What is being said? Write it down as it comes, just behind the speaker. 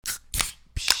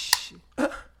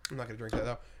I'm not going to drink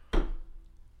that, though.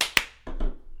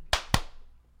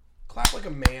 Clap like a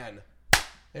man.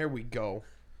 There we go.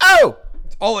 Oh!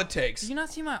 That's all it takes. Did you not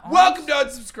see my arms? Welcome to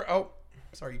Unsubscribe. Oh,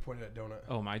 sorry, you pointed at Donut.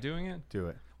 Oh, am I doing it? Do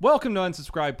it. Welcome to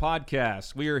Unsubscribe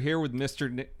Podcast. We are here with Mr.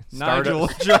 Nigel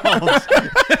Stardust. Jones.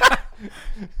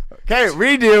 Okay,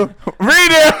 redo.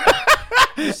 Redo!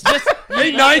 Just,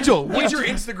 Hey, Nigel, what's your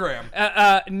Instagram?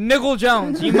 Niggle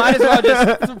Jones. You might as well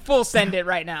just full send it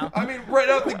right now. I mean, right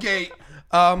out the gate.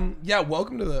 Yeah,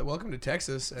 welcome to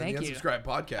Texas and Thank the you. Unsubscribe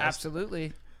podcast.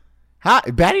 Absolutely. Hi,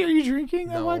 Batty, are you drinking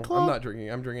that No, White Claw? I'm not drinking.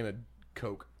 I'm drinking a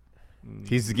Coke.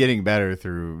 He's getting better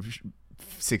through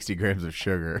 60 grams of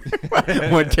sugar.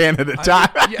 One can at a time.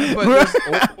 Yeah, but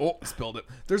spilled it.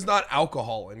 There's not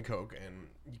alcohol in Coke, and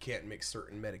you can't mix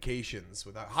certain medications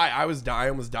without. I almost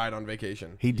died on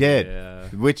vacation. He did. Yeah.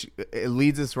 Which it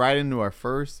leads us right into our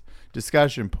first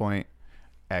discussion point,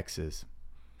 X's.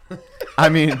 I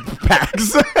mean,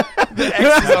 packs. The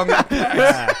X is on the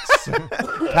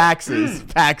packs.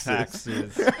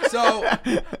 Paxes. So,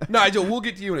 Nigel, we'll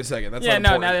get to you in a second. That's Yeah,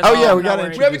 not no, important. no. Oh, yeah, we no gotta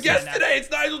worries. We have a introduce guest today.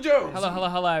 It's Nigel Jones.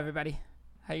 Hello, everybody.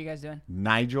 How you guys doing?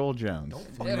 Nigel Jones.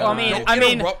 Well, I mean, Don't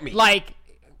interrupt me. like,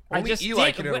 Only I just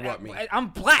Eli did, can interrupt me. I'm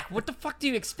black. What the fuck do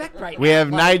you expect right We now? have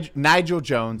Like, Nigel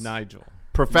Jones, Nigel.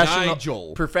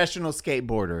 Nigel. professional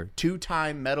skateboarder,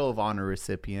 2-time Medal of Honor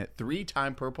recipient,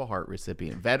 3-time Purple Heart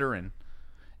recipient, veteran.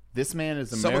 This man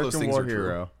is Some of those American things war are true.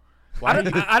 hero.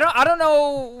 I don't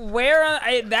know where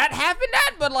that happened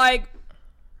at, but like,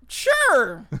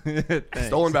 sure.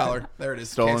 Stolen Valor. There it is.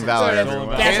 Stolen Cancel. Valor, Cancel.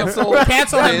 everyone. Cancel.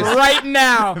 Cancel him right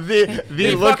now. The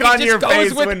He look fucking on just your goes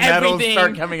face with when medals everything.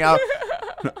 start coming out.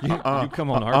 You come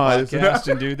on our this- podcast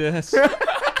and do this.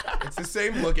 It's the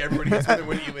same look everybody gets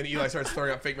when Eli starts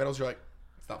throwing out fake medals. You're like,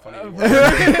 it's not funny anymore.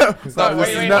 It's not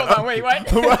Wait, funny. hold on, wait,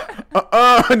 what?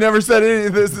 I never said any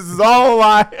of this. This is all a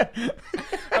lie.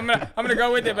 I'm gonna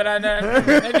go with it, but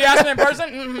if you ask me in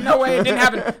person, no way, it didn't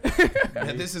happen.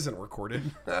 And this isn't recorded.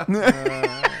 Well,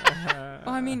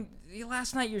 I mean,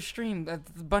 last night your stream, a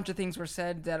bunch of things were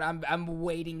said that I'm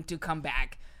waiting to come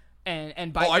back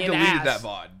and bite Oh, I me in the deleted ass. that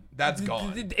VOD. That's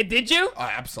gone. Did you?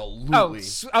 Absolutely.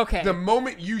 Oh, okay. The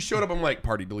moment you showed up, I'm like,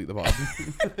 party, delete the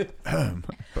VOD.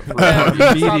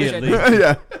 Immediately.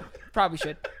 Yeah. Probably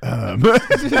should.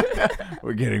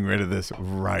 We're getting rid of this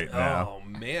right now.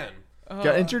 Oh, man.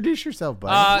 Introduce yourself,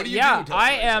 buddy. What do you Yeah, do? Tell us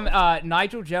I about am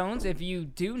Nigel Jones. If you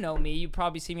do know me, you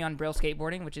probably see me on Braille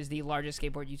Skateboarding, which is the largest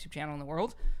skateboard YouTube channel in the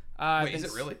world. Wait, is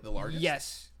it really the largest?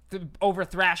 Yes. Over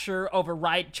Thrasher, over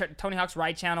Tony Hawk's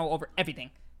Ride channel, over everything.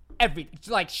 Everything. It's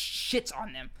like shits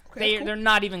on them. Okay, cool. They're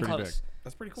not even Pretty close. big.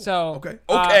 That's pretty cool. So, okay.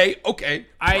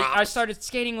 I Props. started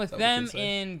skating with what them kids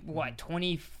say? in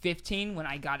 2015 when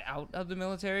I got out of the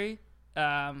military.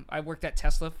 I worked at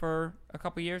Tesla for a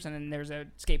couple years, and then there's a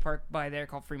skate park by there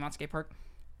called Fremont Skate Park.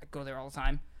 I go there all the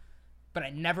time, but I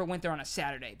never went there on a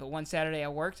Saturday. But one Saturday I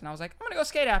worked, and I was like, I'm gonna go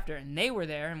skate after, and they were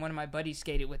there, and one of my buddies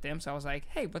skated with them, so I was like,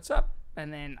 hey, what's up?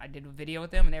 And then I did a video with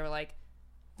them, and they were like,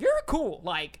 you're cool,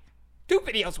 like, do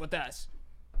videos with us.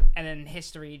 And then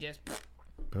history just.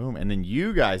 Boom. And then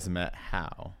you guys met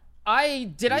how?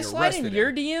 I slide in arrested your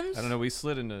him. DMs? I don't know. We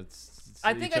slid into.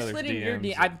 I think I slid in your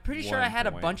DM. I'm pretty sure I had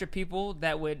a bunch of people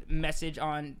that would message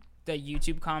on the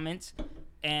YouTube comments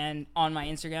and on my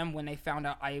Instagram when they found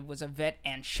out I was a vet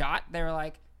and shot. They were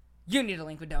like, "You need a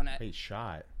link with Donut." Hey,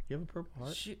 shot. You have a Purple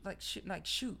Heart? Shoot.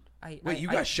 Wait, you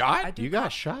got shot? I do You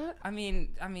got shot? I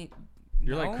mean.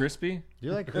 You're no. like crispy.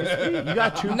 You're like crispy. You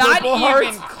got 2 Not Purple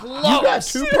even Hearts? close. You got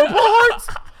 2 Purple Hearts?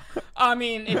 I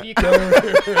mean, if you count,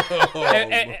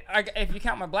 if you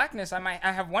count my blackness, I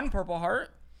have 1 Purple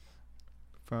Heart,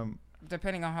 From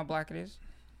depending on how black it is.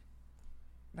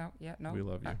 No. We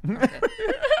love you. Okay.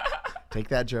 Take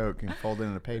that joke and fold it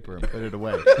in a paper and put it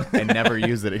away and never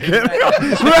use it again.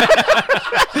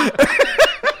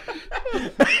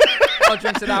 I'll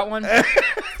drink to that one.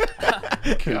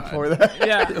 For that.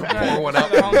 Yeah. Pour one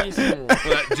out The homies. for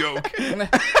that joke.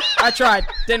 I tried.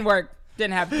 Didn't work.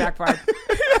 Didn't have backfired.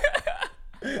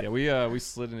 Yeah, we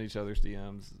slid in each other's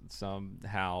DMs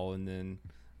somehow, and then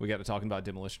we got to talking about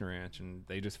Demolition Ranch, and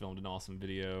they just filmed an awesome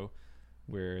video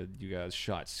where you guys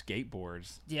shot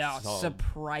skateboards. Yeah, So-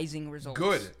 surprising results.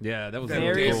 Good. Yeah, that was Them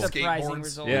Very damn surprising skateboards.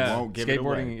 results. Yeah, won't give it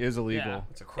skateboarding away. is illegal. Yeah.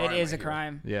 It's a crime. It is a right here.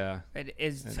 crime. Yeah. It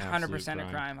is An 100% a absolute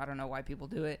crime. I don't know why people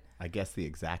do it. I guess the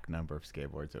exact number of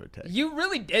skateboards it would take. You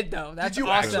really did, though. That's Did you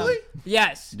awesome. actually?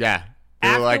 Yes. Yeah. They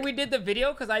were After like, we did the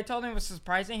video, because I told him it was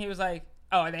surprising, he was like,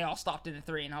 oh, and they all stopped in the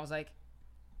 3. And I was like,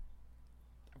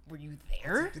 were you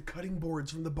there? The cutting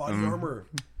boards from the body Mm. armor.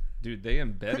 Dude, they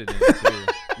embedded in it too.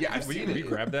 Yeah, I've Will seen you it.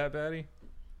 grab that, Batty?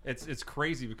 It's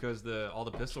crazy because all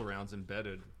the pistol rounds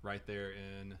embedded right there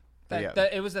in.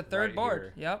 It was the third Right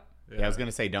board. here. Yep. Yeah, I was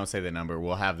gonna say, don't say the number.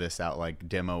 We'll have this out like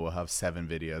demo. We'll have 7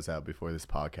 videos out before this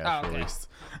podcast Oh, okay. released.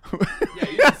 Yeah,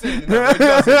 you can say the number. It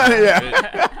doesn't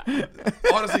matter. Yeah.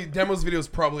 Honestly, Demo's video is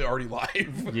probably already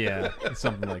live. Yeah,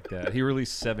 something like that. He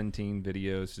released 17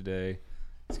 videos today.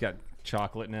 He's got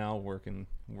chocolate now, working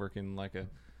like a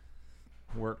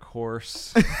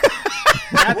workhorse.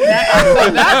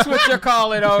 That's what you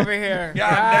call it over here. God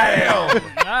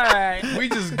damn. All right. We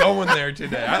just going there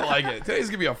today. I like it. Today's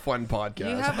gonna be a fun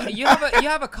podcast. You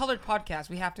have a colored podcast.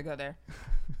 We have to go there.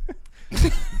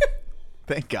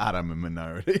 Thank God I'm a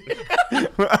minority.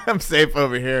 I'm safe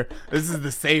over here. This is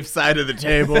the safe side of the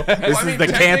table. This I mean, is the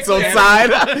canceled technically,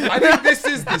 side. I think this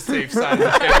is the safe side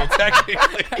of the table,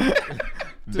 technically.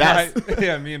 That's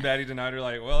Yeah, me and Batty tonight are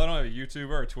like, well, I don't have a YouTube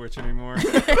or a Twitch anymore.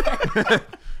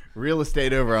 real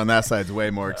estate over on that side's way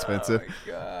more expensive.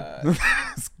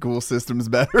 School system's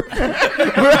better.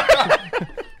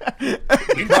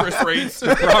 Interest rates.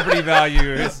 Property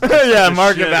value is Yeah, the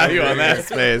market shit value over on here. that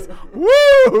space. Woo!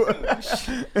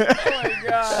 Oh my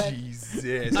god.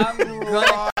 Jesus.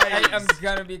 I'm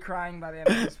gonna be crying by the end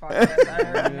of this podcast. I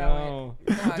already know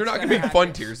it. Oh, They're not it's gonna be happen.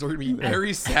 fun tears. They're gonna be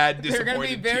very sad, They're disappointed gonna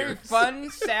be very tears. fun,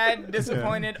 sad,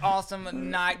 disappointed, awesome,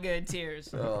 not good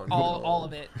tears. Oh, no. All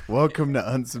of it. Welcome to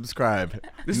Unsubscribe.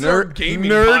 This is our gaming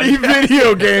nerdy podcast.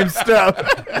 video game stuff.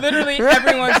 Literally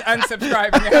everyone's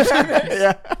unsubscribing after this.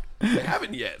 Yeah. They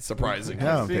haven't yet, surprisingly.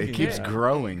 No, it Speaking keeps of-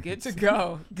 growing. Good to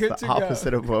go. Good the to go.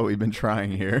 opposite of what we've been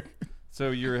trying here. So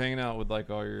you're hanging out with like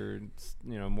all your,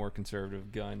 more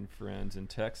conservative gun friends in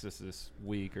Texas this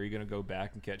week. Are you gonna go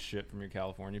back and catch shit from your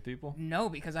California people? No,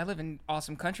 because I live in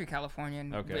awesome country, California,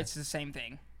 and Okay. it's the same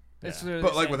thing. It's Yeah. literally But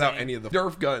the like same without thing. any of the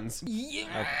Nerf guns.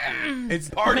 Yeah.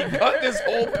 It's already cut this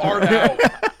whole part out.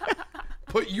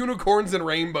 Put unicorns and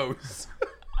rainbows.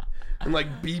 And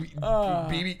like BB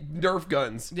Nerf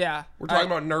guns. Yeah. We're talking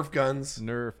about Nerf guns.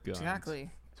 Nerf guns. Exactly.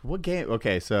 So what game?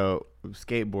 Okay, so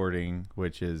skateboarding,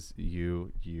 which is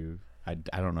I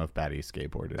don't know if Batty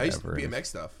skateboarded I used to ever. BMX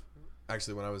stuff.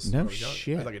 Actually, when I was, No when I was young.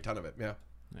 shit. I had like a ton of it. Yeah.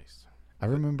 Nice. I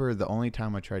remember the only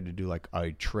time I tried to do like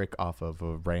a trick off of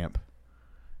a ramp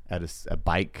at a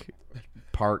bike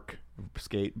park,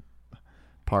 skate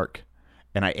park,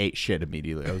 and I ate shit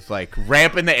immediately. I was like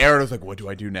ramp in the air, and I was like, what do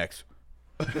I do next?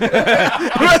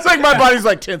 It's like my body's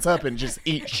like tense up and just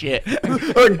eat shit.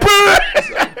 Like,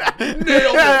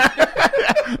 Nailed it.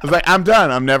 I was like, I'm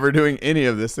done. I'm never doing any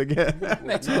of this again.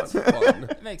 Makes Not sense. fun.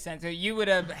 It makes sense. So you would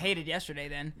have hated yesterday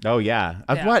then. Oh yeah.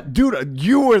 Yeah. What, dude?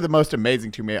 You were the most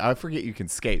amazing to me. I forget you can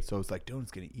skate, so I was like,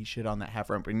 Dylan's gonna eat shit on that half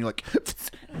ramp, and you're like,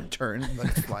 turn, and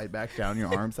like slide back down,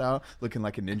 your arms out, looking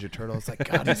like a Ninja Turtle. It's like,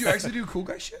 God, Did you actually do cool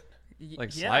guy shit?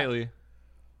 Like Yeah. slightly.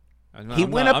 He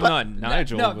went up I'm not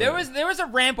Nigel. No, but- there was a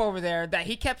ramp over there that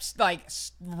he kept like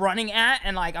running at,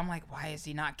 and like I'm like, why is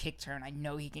he not kick turn? I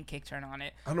know he can kick turn on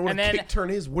it. I don't know what and a then kick turn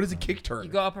is. What is a kick turn? you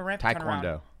go up a ramp, turn around.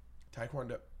 Taekwondo.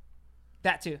 Taekwondo.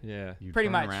 That too. Yeah. You Pretty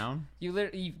turn much. around? You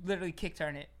literally kick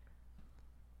turn it.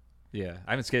 Yeah.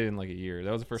 I haven't skated in like a year.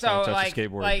 That was the first So time I touched like, a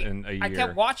skateboard like in a year. I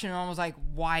kept watching him and I was like,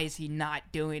 why is he not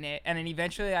doing it? And then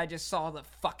eventually I just saw the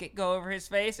fuck it go over his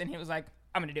face, and he was like,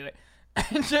 I'm gonna do it.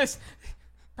 And just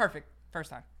perfect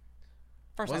first time.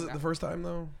 First Was time it go. the first time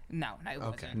though? No, it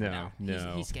wasn't. Okay. No.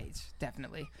 He skates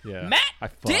definitely. Yeah. Matt I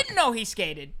fuck. didn't know he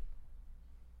skated.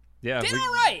 Yeah. Did we-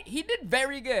 all right. He did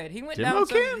very good. He went Demo down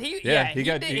some. kid?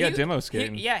 He got demo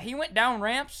skating. He went down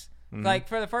ramps like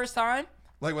for the first time.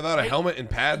 Like without a helmet and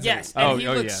pads? Yes, Oh, and he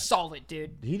oh, looked yeah. solid,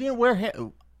 dude. He didn't wear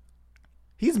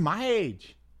He's my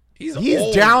age. He's He's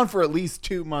old. down for at least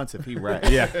 2 months if he rests.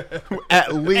 Yeah. At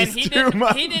And least he 2 didn't.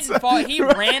 months. He didn't fall. He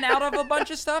ran out of a bunch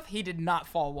of stuff. He did not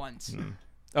fall once.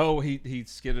 Oh, he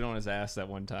skidded on his ass that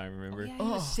one time. Remember? Yeah, he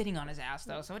was sitting on his ass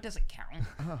though, so it doesn't count.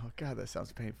 Oh, God, that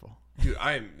sounds painful. Dude,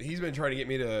 he's been trying to get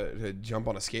me to jump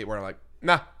on a skateboard. I'm like,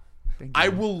 nah. Thank I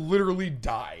you. will literally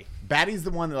die. Batty's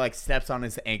the one that like steps on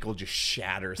his ankle, just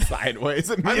shatters sideways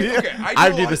I mean, immediately. okay, I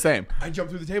know do I- the same. I jump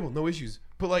through the table, no issues.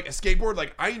 But like a skateboard,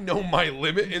 like I know my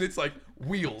limit, and it's like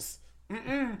wheels.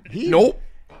 Nope,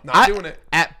 not doing it.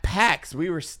 At PAX, we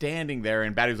were standing there,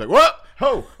 and Batty was like, "Whoa,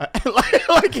 ho!"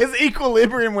 like his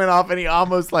equilibrium went off, and he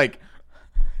almost like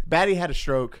Batty had a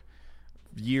stroke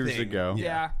years Thing. ago.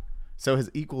 Yeah. So his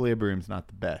equilibrium's not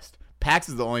the best. PAX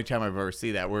is the only time I've ever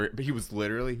seen that where he was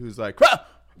like, "Whoa!"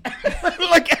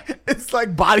 Like it's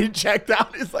like body checked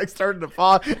out. It's like starting to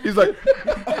fall. He's like,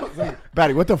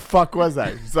 Batty, what the fuck was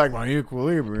that? He's like, my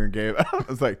equilibrium gave out. I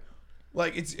was like,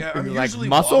 Like I'm like usually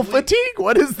muscle wobbly. fatigue.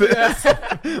 What is this?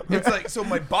 It's like so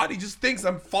my body just thinks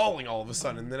I'm falling all of a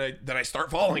sudden, and then I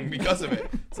start falling because of it.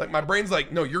 It's like my brain's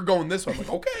like, no, you're going this way. I'm like,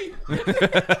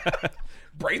 okay.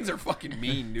 Brains are fucking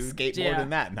mean, dude. Skateboarding Yeah.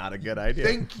 that, not a good idea.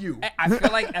 Thank you. I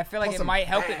feel like Plus it I'm might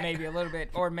help fat. it maybe a little bit,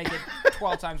 or make it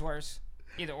 12 times worse.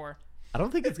 Either or. I don't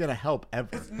think it's gonna help ever.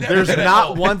 never There's gonna not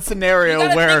help. one scenario You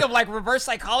gotta where think of like reverse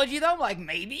psychology though. Like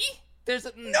maybe there's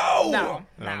a, no.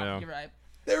 I don't know. You're right.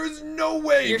 There is no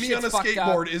way Your me on a shit's fucked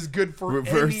skateboard up. is good for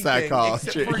Reverse anything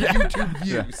psychology. except for Yeah. YouTube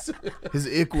views. his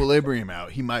equilibrium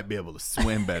out, he might be able to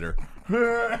swim better.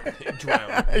 Drown.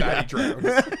 Batty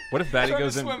drowns. What if Batty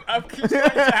goes in? Swim up, keep going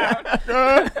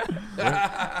down.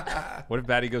 What if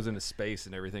Batty goes into space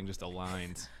and everything just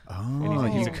aligns? Oh,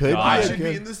 he's you a could. god. I be a should be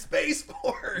good- in the Space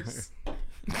Force.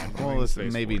 Well, let's,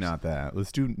 Space maybe Force. not that.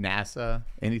 Let's do NASA.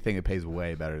 Anything that pays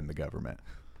way better than the government.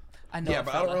 I know. Yeah, a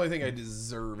but I don't fella. really think I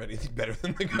deserve anything better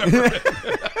than the government.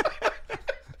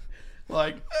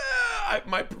 Like,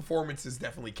 my performance is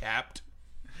definitely capped.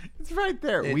 It's right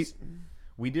there. It's-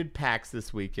 We did PAX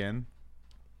this weekend.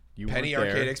 You Penny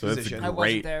weren't there, Arcade so that's a Exposition. I wasn't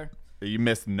great- there. You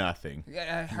missed nothing.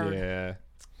 Yeah, I heard. Yeah.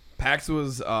 PAX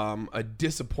was a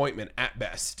disappointment at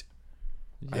best.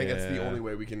 I think that's the Yeah. only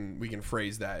way we can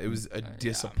phrase that. It was a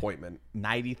disappointment.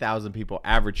 90,000 people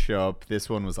average show up. This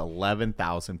one was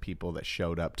 11,000 people that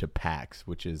showed up to PAX,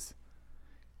 which is,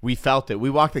 we felt it. We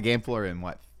walked the game floor in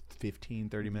what, 15,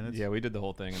 30 minutes? Yeah, we did the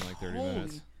whole thing in like 30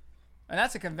 minutes. And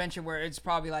that's a convention where it's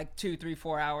probably like 2, 3,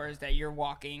 4 hours that you're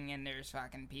walking and there's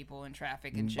fucking people and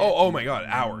traffic and shit. Oh my God,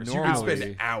 hours. You can Normally-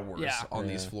 spend hours Yeah. on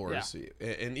these Yeah. floors.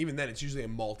 And even then, it's usually a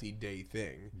multi-day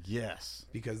thing Yes.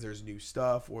 because there's new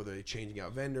stuff or they're changing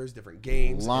out vendors, different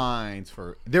games. Lines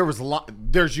for,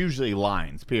 there's usually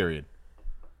lines, period.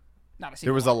 Not a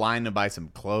There was a single line to buy some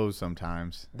clothes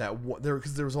sometimes.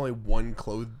 Because there was only one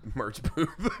clothes merch booth.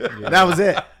 That was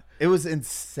it. It was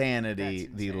insanity,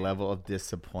 That's the insane. level of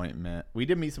disappointment. We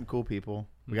did meet some cool people.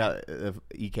 We got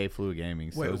EK Fluid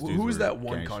Gaming. Wait, those who dudes was were that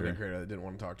one gangster. content creator that didn't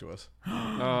want to talk to us?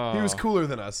 Oh, He was cooler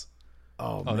than us.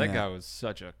 Oh, Oh, man. that guy was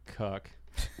such a cuck.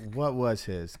 What was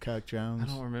his? Cuck I Jones?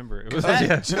 don't remember. It was, Cuck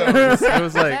yeah, Jones. it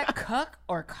was Is like that cuck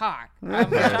or cock? I'm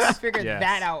trying to figure Yes.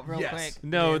 that out real Yes. quick.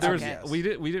 no. There was Okay. we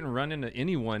didn't run into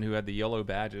anyone who had the yellow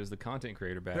badges, the content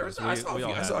creater badges. I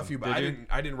saw a few, but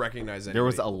I didn't recognize any. There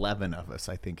was 11 of us,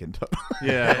 I think, in total.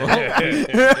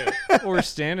 Yeah, we're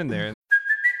standing there.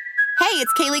 Hey,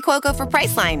 it's Kaylee Cuoco for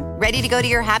Priceline. Ready to go to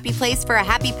your happy place for a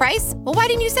happy price? Well, why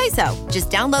didn't you say so? Just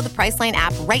download the Priceline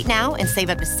app right now and save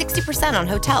up to 60% on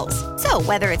hotels. So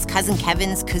whether it's Cousin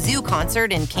Kevin's Kazoo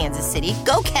Concert in Kansas City,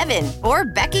 go Kevin, or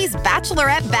Becky's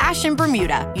Bachelorette Bash in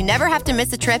Bermuda, you never have to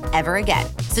miss a trip ever again.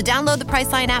 So download the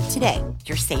Priceline app today.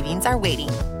 Your savings are waiting.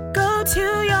 Go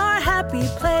to your happy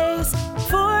place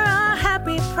for a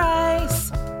happy price.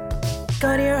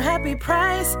 Go to your happy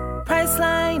price,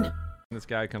 Priceline. This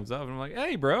guy comes up and I'm like,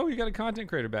 "Hey, bro, you got a content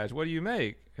creator badge. What do you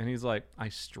make?" And he's like, "I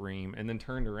stream." And then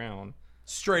turned around.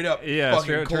 straight up. Yeah, fucking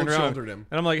straight up cold turned around. shouldered him.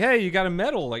 And I'm like, "Hey, you got a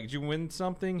medal? Like, did you win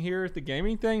something here at the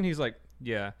gaming thing?" And he's like,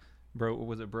 "Yeah, bro.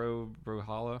 Was it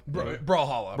Brawlhalla?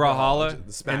 Brawlhalla.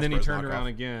 The Smash And then he Bros. turned knockoff. around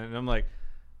again, and I'm like,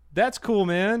 "That's cool,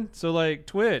 man. So like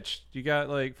Twitch, you got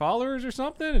like followers or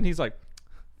something?" And he's like,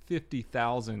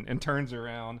 50,000, and turns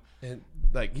around. And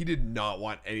like he did not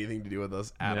want anything to do with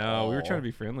us at all. No, we were trying to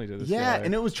be friendly to this Yeah, guy.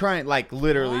 and it was trying, like,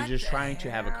 literally What just the trying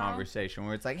to have a hell? conversation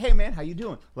where it's like, hey, man, how you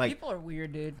doing? Like, People are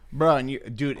weird, dude. bro, and you,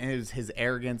 dude, and it was his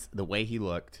arrogance, the way he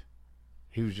looked.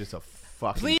 He was just a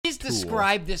fucking Please tool.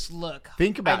 describe this look.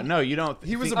 Think about no, you don't.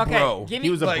 He was think, a Okay, bro. give me-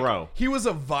 He was a Like, bro. He was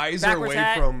a visor Backwards away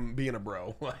hat. from being a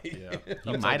bro. Like,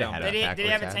 He might have had Did he have a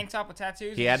backwards hat. tank top with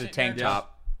tattoos? He and had a shit tank there?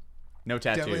 top, no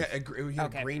definitely tattoos. had he had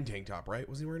Okay. a green tank top, right?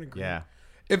 Was he wearing a green? Yeah.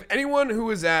 If anyone who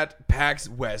is at PAX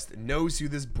West knows who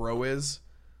this bro is,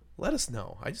 let us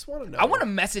know. I just want to know. I want to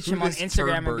message who him on this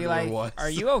Instagram and be turd like, burglar was. "Are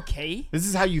you okay?" This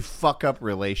is how you fuck up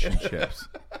relationships.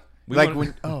 We like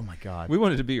wanted- when, oh my god, we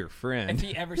wanted to be your friend. If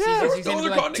he ever sees There this, was he's no gonna other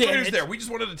be like, content "Damn creators it." there. We just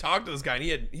wanted to talk to this guy,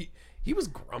 and he was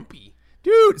grumpy.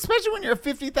 dude, especially when you're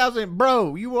 50,000,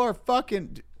 bro, you are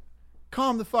fucking.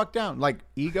 Calm the fuck down. Like,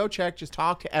 ego check, just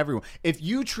talk to everyone. If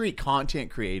you treat content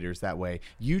creators that way,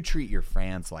 you treat your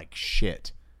fans like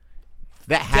shit.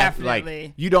 That Definitely.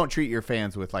 like, you don't treat your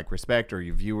fans with like respect or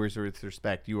your viewers with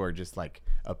respect. You are just like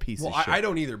a piece Well, of shit. I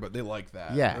don't either, but they like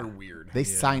that. Yeah, They're weird. They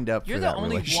signed up You're for the that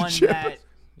only one relationship. that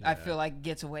I feel like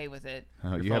gets away with it.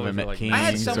 Oh, you followers haven't are met like Kings I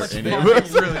had so or much any fun.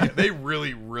 of us. they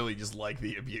really just like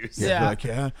the abuse. Yeah. They're like,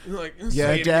 yeah, They're like, yeah,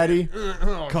 say it daddy. again.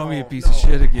 Oh, Call me a no, piece no. of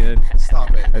shit again.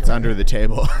 Stop it. It's under the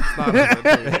table. Stop it.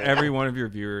 Every one of your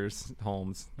viewers'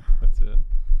 homes. That's it.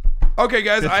 Okay,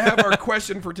 guys, I have our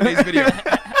question for today's video.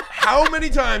 How many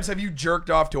times have you jerked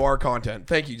off to our content?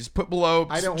 Thank you. Just put below.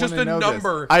 I don't just wanna a know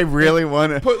number. This. I really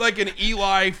want to Put like an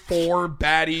Eli 4,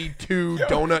 Batty 2,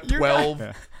 Donut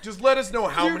 12. Just let us know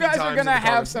how You many guys times. are in gonna the have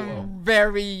comments some below.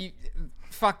 very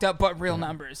fucked up but real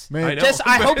numbers. Man, I know. Just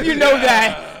I hope you know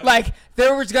that. Like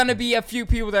there was gonna be a few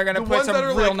people that are gonna The put ones some that are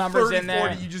real like numbers 30, in there.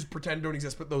 40, you just pretend don't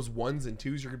exist. But those 1s and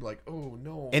 2s, you're gonna be like, oh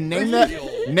no. And name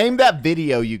real. that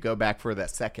video you go back for that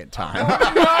second time.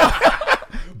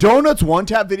 Donuts one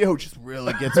tap video just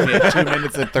really gets me at 2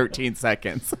 minutes and 13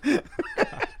 seconds. You're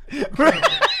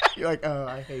like, oh,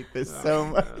 I hate this so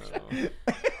much.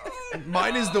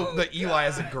 Mine is the Eli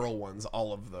as a girl ones.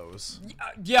 All of those.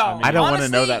 Yo, I don't wanna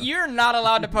honestly, know that. You're not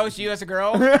allowed to post you as a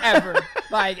girl ever.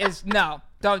 Like, no,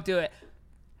 don't do it.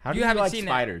 How do You you haven't like seen it.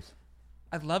 spiders?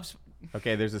 I love.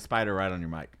 Okay, there's a spider right on your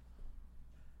mic.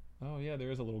 Oh yeah,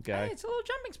 there is a little guy. Hey, it's a little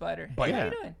jumping spider. Hey, Bite how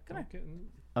it. you doing? Come here.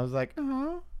 I was like,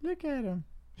 oh, look at him.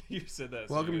 You said that.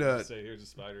 So Welcome you to- say here's a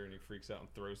spider, and he freaks out and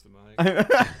throws the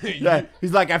mic. Yeah,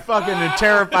 he's like, I fucking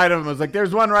terrified him. I was like,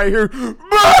 there's one right here.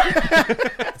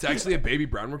 It's actually a baby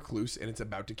brown recluse, and it's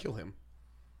about to kill him.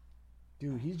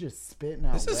 Dude, he's just spitting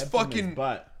out. This is web from his fucking-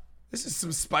 butt. This is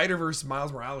some Spider-Verse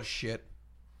Miles Morales shit.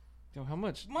 Yo, how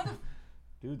much?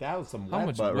 Dude, that was some How web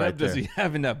much butt web right does there. he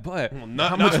have in that butt?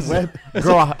 Not How much much web?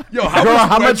 Girl, Yo,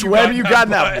 how much web you got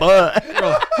in that butt? Hey,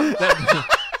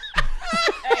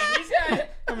 he's got.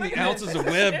 How many ounces of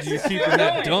web do you keep in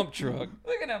that dump truck?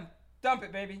 Look at him. Dump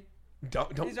it, baby.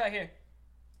 Don't. He's right here.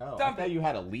 Oh, I Dump thought it. you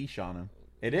had a leash on him.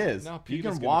 It is. Now You Peter's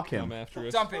can gonna walk come him. after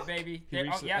us. Dump it, baby. He There-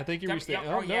 reached oh the- yeah. I think he dump- reached the- yeah,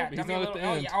 oh, oh yeah. no, he's dump me a not at little- the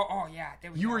oh end. yeah. Oh yeah.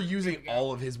 There we You go. were There using we go.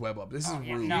 all of his web up. This is Oh,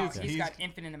 yeah. rude. No, he's got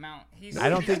infinite amount. I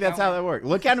don't think that's how that works.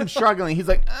 Look at him struggling. He's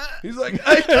like, He's like,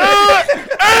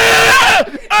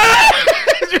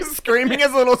 just screaming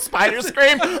his little spider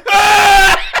scream.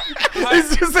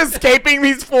 He's just escaping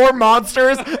these 4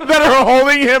 monsters that are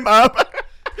holding him up.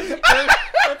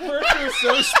 At first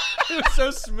it was so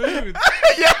smooth.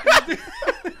 Yeah.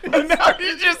 And now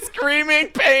he's just screaming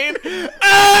pain.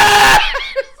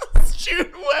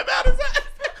 Shooting web out his ass.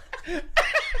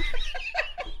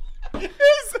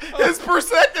 His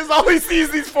percent is all he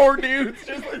sees these 4 dudes.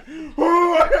 Just like,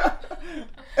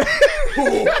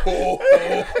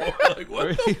 like, what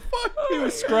the fuck? He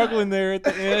was struggling there at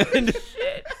the end.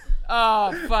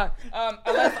 Oh fuck.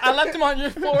 I left him on your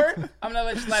floor. I'm gonna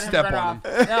let you let Step him run on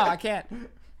off. No, I can't.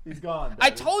 he's gone. I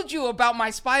told you about my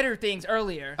spider things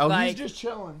earlier. Oh, like, he's just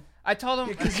chilling. I told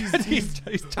him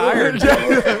he's tired.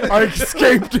 I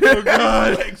escaped it.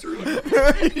 Legs are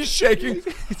like- He's shaking.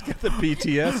 He's got the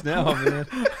PTS now, man.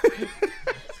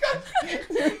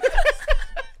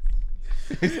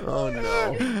 Oh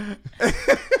no.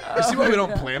 You see why we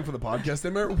don't plan for the podcast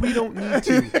anymore? We don't need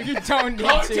to. you don't need to.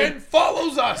 Content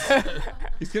follows us.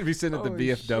 He's gonna be sitting at the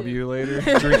VFW later,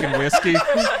 drinking whiskey,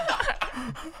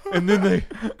 and then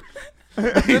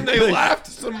Then they laughed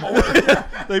some more.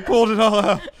 they pulled it all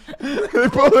out. They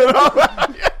pulled it all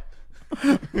out.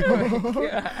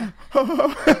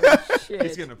 Shit.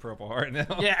 He's getting a Purple Heart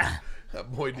now. Yeah. That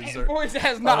boy deserves. Boys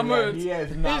has not moved. He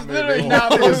has not He's moved. literally He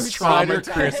not is moved. Spider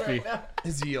traumatized. crispy.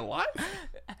 Is he alive?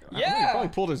 He Yeah. probably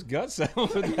pulled his guts out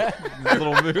with that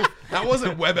little move. That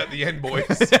wasn't web at the end, boys.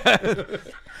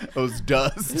 It was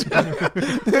dust. His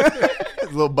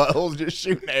little butthole's just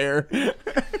shooting air.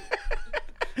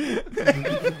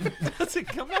 Does it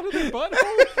come out of their butthole?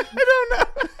 I don't know.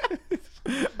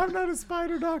 I'm not a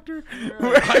spider doctor.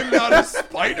 I'm not a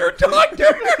spider doctor.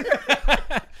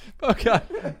 Oh god.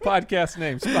 Podcast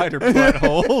name: Spider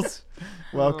Buttholes.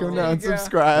 Welcome to There you go.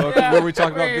 Unsubscribe. Welcome Yeah. where we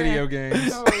talk about Yeah. video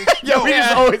games. Yeah, we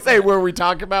just always say where we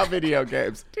talk about video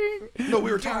games. Ding. No,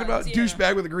 we were talking about Yeah.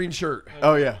 douchebag with a green shirt.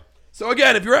 Oh yeah. So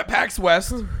again, if you're at PAX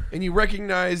West and you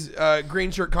recognize green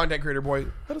shirt content creator boy,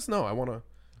 let us know. I want to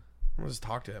just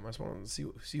talk to him. I just want to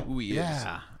see who he is.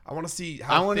 Yeah. I want to see I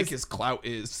how wanna thick s- his clout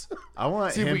is. I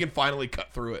want See if him we can finally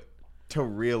cut through it. to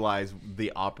realize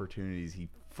the opportunities he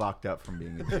fucked up from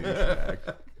being a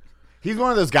douchebag. He's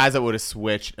one of those guys that would have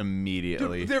switched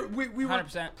immediately. We were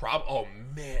 100%. Oh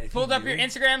man! if Pulled you up your knew.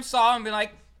 Instagram, saw him, and be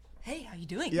like, "Hey, how you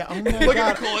doing?" Yeah, oh my Look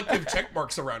God. at the collective check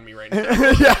marks around me right now.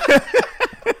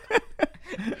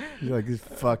 You're like this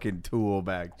fucking tool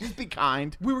bag. Just be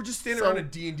kind. We were just standing around a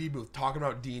D&D booth talking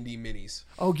about D&D minis.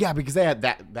 Oh yeah, because they had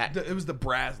that. It was the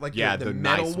brass, like Yeah, the the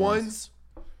metal nice ones. ones.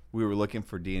 We were looking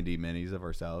for D&D minis of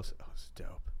ourselves. Oh, it's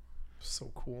dope.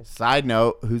 So cool. Side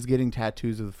note: who's getting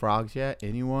tattoos of the frogs yet?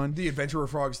 Anyone? The Adventure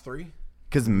of Frogs 3.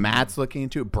 Because Matt's looking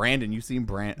into it. Brandon, you seen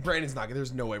Brandon? Brandon's not.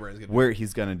 There's no way Brandon's gonna. Where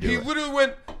he's gonna do He it? literally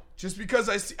went. Just because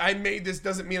I made this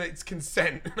doesn't mean it's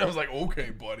consent. And I was like,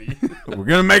 okay, buddy. We're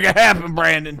gonna make it happen,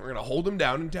 Brandon. We're gonna hold him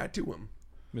down and tattoo him.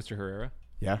 Mr. Herrera.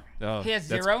 Yeah. Oh, He has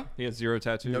that's- 0? He has 0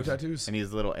 tattoos. No tattoos. And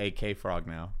he's a little AK frog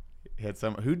now. He had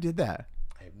some. Who did that?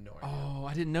 I have no idea. Oh,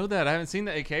 I didn't know that. I haven't seen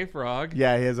the AK frog.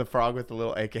 Yeah, he has a frog with a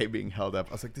little AK being held up.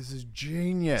 I was like, this is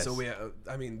genius. So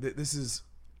I mean, this is.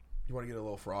 You want to get a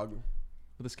little frog?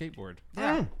 With a skateboard.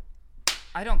 Yeah.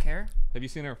 I don't care. Have you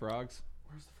seen our frogs?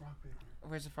 Where's the frog paper?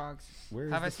 Where's the frogs?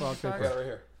 Where's Have the I seen frog the frogs? paper? Right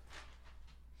here.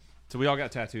 So we all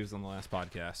got tattoos on the last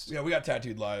podcast. Yeah, we got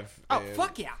tattooed live. Oh, and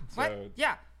fuck yeah. What? So-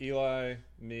 Yeah. Eli,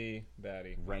 me,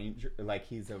 Batty. Ranger, like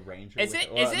he's a ranger. Is with-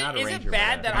 it well, is not a it ranger, is it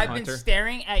bad but that a- I've hunter. been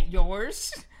staring at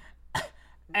yours?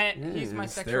 And he's my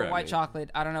stare sexual at white me. chocolate.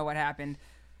 I don't know what happened.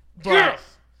 But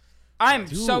I'm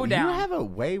Dude, so down. You have a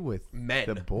way with Men.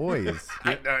 the boys.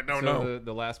 I don't So know.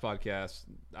 the last podcast,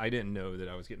 I didn't know that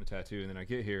I was getting a tattoo, and then I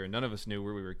get here, and none of us knew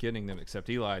where we were getting them except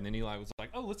Eli. And then Eli was like,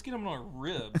 "Oh, let's get them on our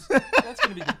ribs. That's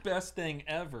gonna be the best thing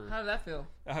ever." How did that feel?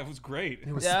 It was great.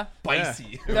 Yeah.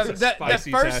 Spicy. It was a The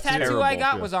spicy first tattoo Terrible I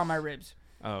got feel. was on my ribs.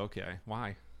 Oh, okay.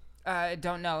 Why? I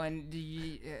don't know. And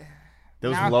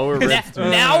Those now, lower ribs.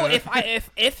 now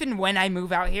if and when I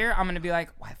move out here, I'm gonna be like,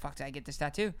 why the fuck did I get this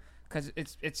tattoo? Because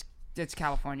it's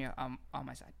California on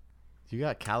my side. You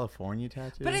got California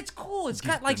tattoos? But it's cool. It's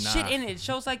got like shit enough. in it. It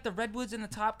shows like the redwoods in the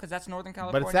top because that's Northern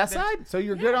California. But it's that side, so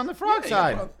you're good on the frog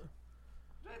side.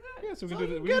 Yeah, so we So did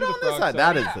you're it. We good did the on this frog side.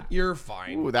 That is. You're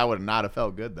fine. Ooh, that would not have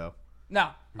felt good though. No,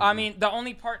 I mean the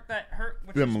only part that hurt.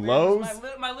 Which Them is weird, lows? was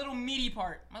my little meaty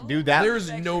part. My little Dude, that There's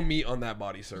section. no meat on that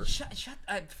body, sir. Shut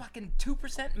fucking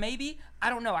 2% maybe. I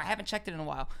don't know. I haven't checked it in a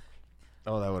while.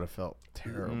 Oh, that would have felt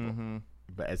terrible.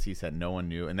 But as he said, no one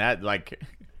knew, and that like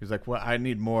he was like, "Well, I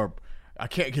need more. I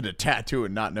can't get a tattoo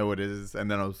and not know what it is."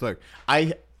 And then I was like,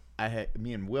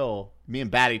 me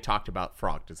and Batty talked about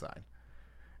frog design,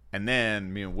 and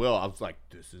then me and Will, I was like,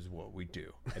 "This is what we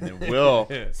do." And then Will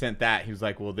sent that. He was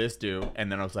like, "Will this do?" And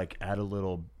then I was like, "Add a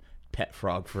little pet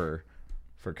frog for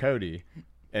Cody."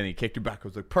 And he kicked it back. I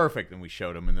was like, "Perfect." And we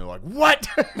showed him, and they're like, "What?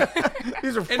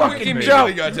 These are And we fucking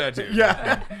immediately dope." got tattooed.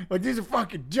 Yeah, like these are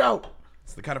fucking dope.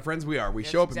 It's the kind of friends we are. We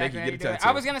show up Exactly and how make you you get a do it. tattoo.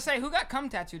 I was gonna say who got cum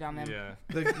tattooed on them. Yeah.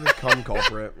 the cum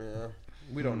culprit. Yeah.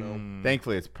 We don't know.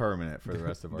 Thankfully, it's permanent for the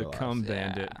rest of our The lives. cum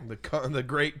bandit. The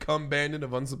great cum bandit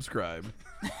of unsubscribe.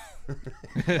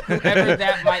 Whoever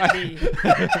that might be.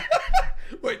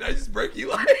 Wait, did I just break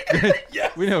Eli?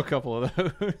 Yes. We know a couple of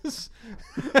those.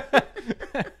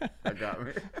 That got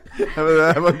me.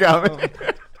 That got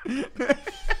me.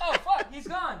 Oh fuck, he's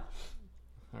gone.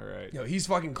 All right. Yo, he's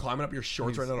fucking climbing up your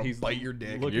shorts right now to he's bite your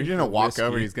dick. looking You're gonna for walk whiskey.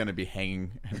 over. He's gonna be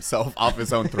hanging himself off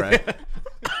his own thread.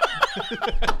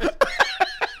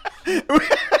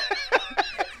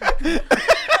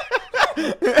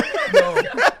 No.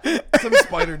 Some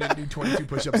spider didn't do 22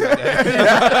 push-ups that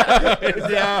day.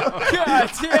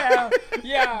 God damn.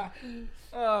 Yeah.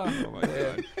 Oh my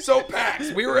god. So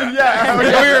PAX, we were at Yeah, PAX. we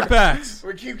We're at PAX.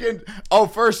 We keep getting. Oh,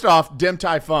 first off, Dim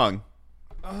Tai Fung,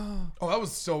 Oh, that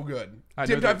was so good. I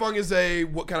Tim know Tai that- Fung is a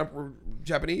what kind of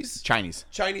Japanese? Chinese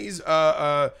Chinese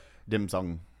dim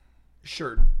sum.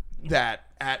 shirt that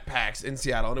at PAX in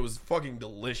Seattle, and it was fucking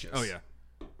delicious. Oh yeah.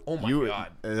 Oh my You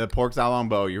god. the pork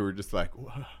salombo. You were just like,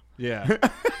 "Whoa." Yeah.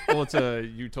 Well, it's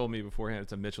you told me beforehand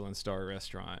it's a Michelin star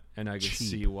restaurant, and I can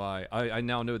see why. I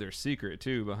now know their secret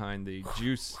too behind the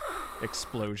juice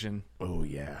explosion. Oh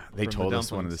yeah, they From the told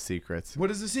us one of the dumplings. secrets.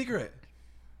 What is the secret?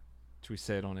 Should we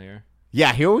say it on air?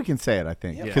 Yeah, here we can say it. I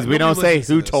think Yeah. because Yeah. we don't Nobody say listens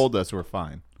to who this. told us. We're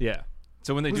fine. Yeah.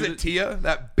 So when they Was do it Tia?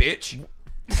 That bitch?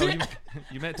 oh,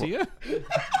 you met Tia?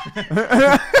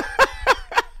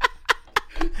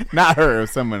 Not her. It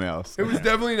was someone else. It was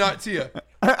definitely not Tia.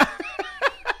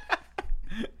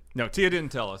 No, Tia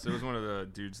didn't tell us. It was one of the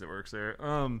dudes that works there.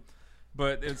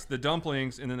 But it's the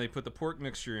dumplings, and then they put the pork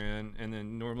mixture in, and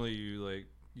then normally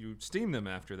you steam them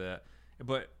after that.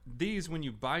 But these, when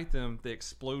you bite them, they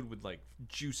explode with like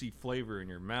juicy flavor in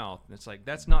your mouth. And it's like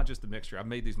that's not just the mixture. I've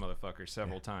made these motherfuckers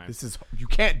several times. This is you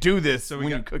can't do this So when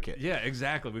we you got, cook it. Yeah,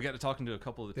 exactly. We got to talking to a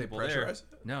couple of the They people there. pressurize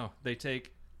it? No, they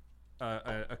take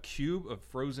a cube of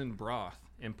frozen broth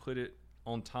and put it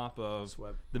on top of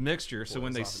Sweat. the mixture. So Boils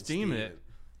when they off and steam steam it, it.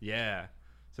 yeah.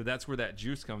 So that's where that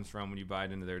juice comes from when you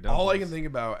bite into their dumplings. All I can think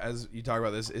about as you talk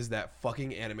about this is that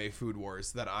fucking anime Food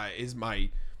Wars that is my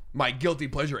guilty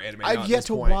pleasure anime. I've now at yet this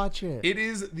to point. watch it. It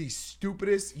is the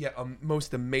stupidest yet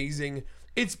most amazing.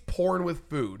 It's porn with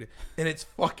food, and it's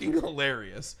fucking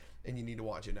hilarious. And you need to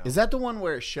watch it now. Is that the one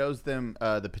where it shows them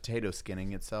the potato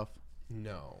skinning itself?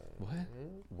 No. What?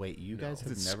 Wait, you guys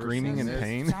have Is it never screaming seen in this?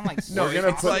 pain? Sound like No, Sausage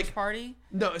it's like- party.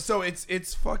 No, so it's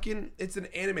an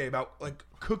anime about like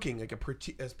cooking, like a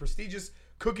prestigious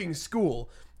cooking school,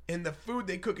 and the food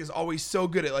they cook is always so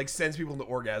good it like sends people into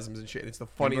orgasms and shit. It's the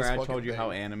funniest. Remember I fucking told you thing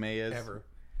how anime is ever.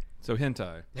 So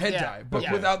hentai. hentai, Yeah. but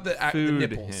Yeah. without the Food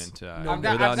nipples. hentai. No I've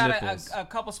got, Without I've got nipples. a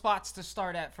couple spots to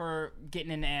start at for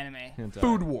getting into anime. Hentai.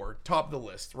 Food War, top of the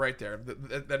list, right there.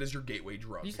 That is your gateway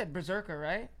drug. You said Berserker,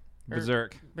 right? Or-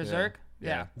 Berserk. Berserk?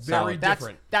 Yeah. Very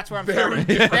different. That's where I'm Very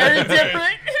starting. Very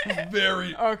different.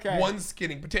 Very Okay. One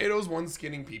skinning potatoes, one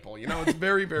skinning people. You know, it's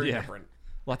very, very Yeah. different.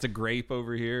 Lots of grape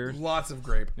over here. Lots of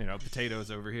grape. You know, potatoes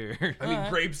over here. I mean,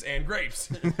 grapes and grapes.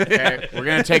 Okay, we're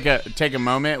gonna take a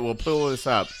moment. We'll pull this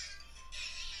up.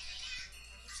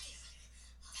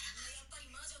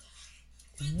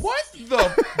 What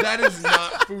the? That is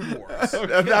not Food Wars.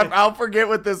 I'll forget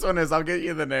what this one is. I'll get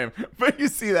you the name. But you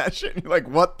see that shit, and you're like,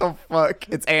 what the fuck?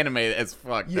 It's anime as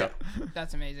fuck. Yeah.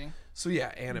 That's amazing. So yeah,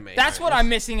 anime. That's what I'm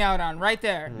missing out on right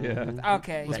there. Yeah.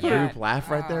 Okay. That yeah. group laugh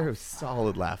right there was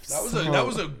solid laugh. That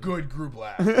was a good group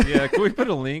laugh. Yeah. Can we put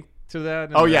a link to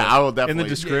that? In Oh, the- yeah, I will in definitely. the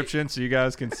description so you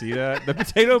guys can see that. The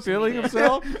potato peeling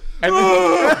himself. And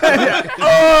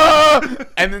then,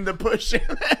 and then the push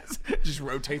just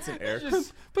rotates in air.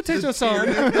 Potato song.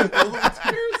 I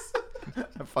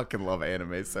fucking love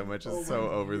anime so much. It's so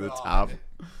over the top.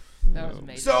 That was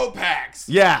amazing. So PAX.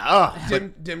 Yeah. Oh,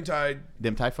 Dim Tide.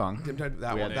 Dim Tai Fung. Dim Tide.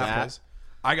 That We one. had That that. place.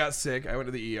 I got sick. I went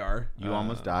to the ER. You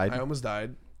almost died. I almost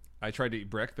died. I tried to eat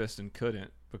breakfast and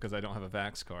couldn't because I don't have a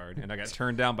Vax card, and I got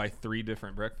turned down by 3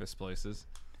 different breakfast places.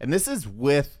 And this is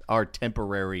with our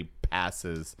temporary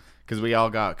passes because we all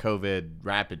got COVID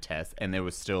rapid tests, and it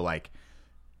was still like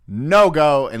no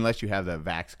go unless you have the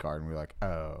Vax card. And we were like,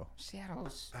 oh.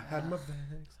 Seattle's. I had my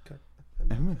bags cut.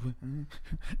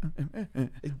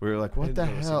 We were like, I what didn't the go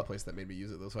to a single hell? place that made me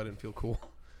use it though, so I didn't feel cool.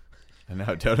 I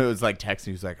know. Toto was like texting.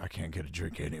 He was like, I can't get a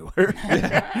drink anywhere.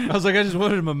 I was like, I just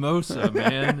wanted a mimosa,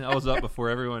 man. I was up before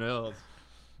everyone else.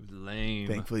 It was lame.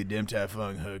 Thankfully, Dim Tai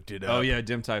Fung hooked it up. Oh yeah,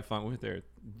 Dim Tai Fung went there.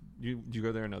 Did you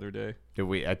go there another day?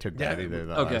 I took Daddy there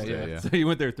the last day, yeah. So you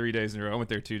went there 3 days in a row. I went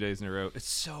there 2 days in a row. It's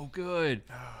so good.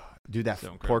 Dude, that So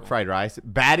pork incredible. fried rice.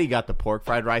 Batty got the pork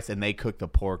fried rice, and they cook the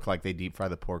pork like they deep fry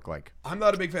the pork like. I'm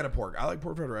not a big fan of pork. I like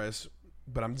pork fried rice,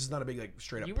 but I'm just not a big like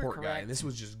straight You up were pork guy. correct. And this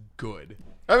was just good.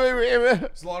 I mean,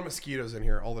 There's a lot of mosquitoes in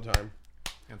here all the time.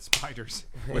 And spiders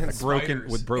And with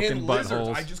spiders. broken and lizards.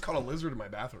 buttholes. I just caught a lizard in my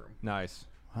bathroom. Nice.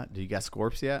 what? Do you got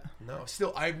scorps yet? No,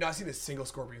 still, I have not seen a single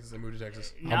scorpion since I moved to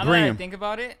Texas. Now bring that I him. think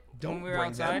about it, Don't when we were bring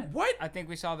outside, them. What? I think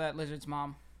we saw that lizard's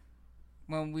mom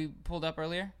when we pulled up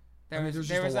earlier. There was there's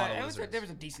there just was a lot a, of it was a lizards. there was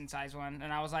a decent sized one,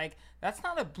 and I was like, "That's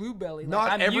not a blue belly." Like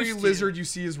Not I'm every used to. lizard you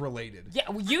see is related. Yeah,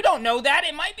 well, you don't know that.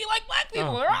 It might be like black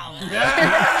people. They're all.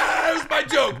 That was my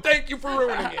joke. Thank you for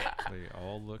ruining it. They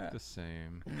all look the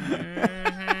same.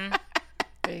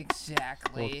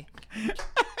 Exactly.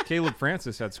 Caleb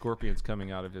Francis had scorpions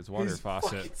coming out of his water His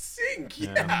faucet. fucking sink.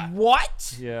 Yeah.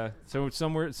 What? Yeah. So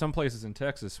some places in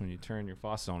Texas, when you turn your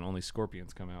faucet on, only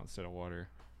scorpions come out instead of water.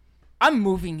 I'm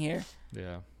moving here.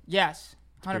 Yeah. Yes,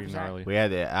 Pretty 100%. gnarly. We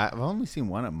had it. I've only seen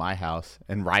one at my house,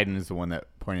 and Ryden is the one that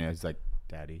pointed out. He's like,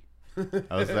 Daddy.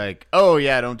 I was like, oh,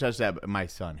 yeah, don't touch that. But my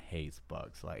son hates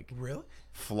bugs. Like, Really?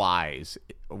 flies.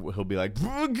 He'll be like,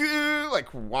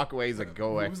 walk away. He's like,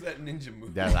 go away. What was that ninja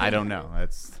move? I don't know.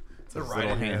 That's a his Ryden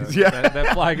little hand. hands. Yeah.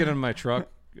 That fly get in my truck.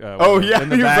 Oh, yeah, In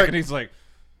the he was back, like- and he's like,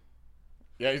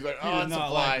 Yeah, he's like, He oh, did it's a not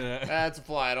fly. like that. That's a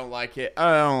fly. I don't like it.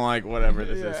 I don't like whatever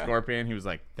this is. Yeah. Scorpion. He was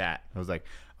like, that. I was like,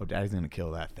 oh, Daddy's going to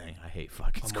kill that thing. I hate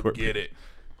fucking I'm gonna scorpions. get it.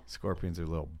 Scorpions are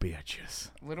little bitches.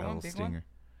 Little That one, little big one?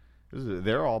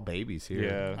 They're all babies here.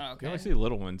 yeah. Oh, You okay. only see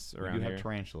little ones We around do here. have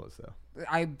tarantulas,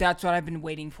 though. That's what I've been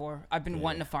waiting for. I've been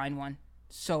wanting to find one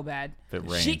so bad. If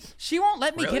it She rains. she won't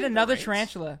let me Really? get It another rains?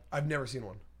 tarantula. I've never seen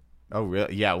one. Oh,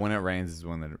 really? Yeah, when it rains is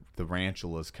when the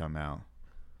tarantulas come out.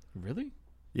 Really?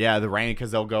 Yeah, the rain,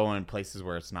 because they'll go in places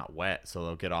where it's not wet, so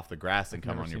they'll get off the grass and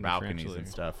come never on your seen a balconies tarantula and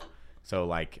here. stuff. So,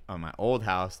 like, on my old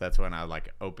house, that's when I, like,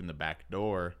 opened the back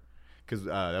door, because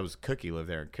that was Cookie lived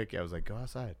there, and Cookie, I was like, go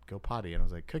outside, go potty, and I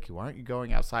was like, Cookie, why aren't you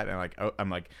going outside? And I'm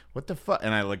like, what the fuck?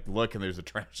 And I, like, look, and there's a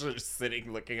tarantula just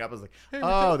sitting, looking up. I was like,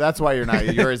 oh, that's why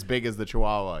you're as big as the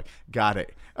Chihuahua. Like, got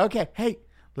it. Okay, hey,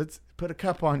 let's put a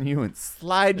cup on you and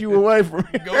slide you away from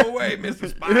me. Go away, Mr.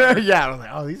 Spider. Yeah, I was like,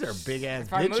 oh, these are big ass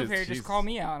If I bitches. move here, just Jesus. call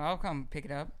me out. I'll come pick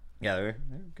it up. Yeah, they're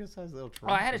good sized little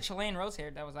Oh, I had a Chilean rose hair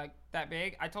that was like that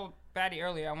big. I told Batty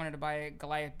earlier I wanted to buy a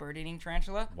Goliath bird eating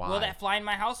tarantula. Why? Will that fly in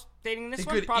my house dating this It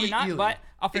one? could Probably eat not, Eli. but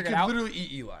I'll figure it out. It could literally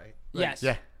eat Eli. Like, Yes.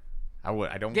 Yeah, I would.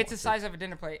 I don't. Gets want the to. size of a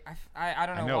dinner plate. I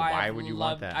don't know, know, why. why I would you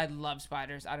love, want that? I love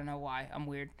spiders. I don't know why. I'm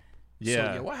weird. So,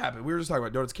 Yeah. yeah, what happened? We were just talking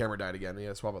about Donut's camera died again. He had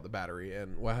to swap out the battery.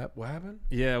 And what happened?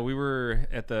 Yeah, we were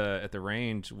at the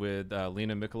range with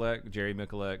Lena Mikulek, Jerry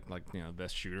Mikulek, like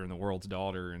best shooter in the world's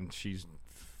daughter, and she's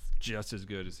just as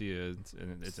good as he is,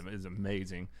 and it's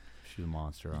amazing. She's a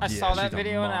monster. I saw that she's a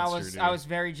video and monster, dude. I was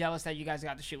very jealous that you guys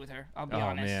got to shoot with her. I'll be Oh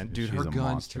honest. man, dude, She's her a guns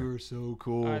monster. too are so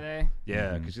cool. Are they?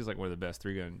 Yeah, because she's like one of the best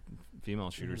 3-gun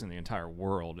female shooters in the entire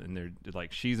world, and they're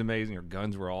like, she's amazing. Her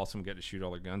guns were awesome. Get to shoot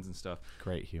all her guns and stuff.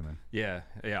 Great human. Yeah,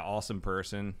 awesome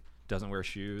person. Doesn't wear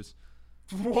shoes.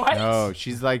 What? No,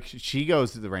 she's like she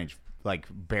goes to the range like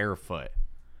barefoot,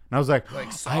 and I was like,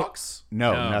 Like socks.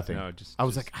 no, No, nothing. no, I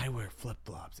was just- like, I wear flip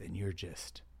flops, and you're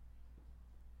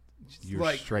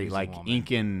like- straight She's a like woman.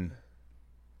 Incan,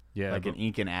 Yeah, like but an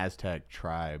Incan Aztec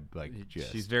tribe, like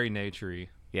just she's very naturey.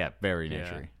 very Yeah.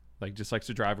 naturey. Like just likes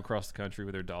to drive across the country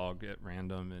with her dog at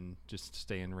random and just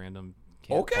stay in random.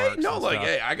 camp Okay, parks no, and like, stuff.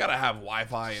 hey, I gotta have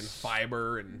Wi-Fi and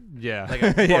fiber and Yeah, like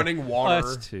a Yeah. running water.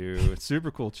 Us too. It's super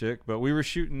cool chick. But we were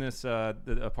shooting this a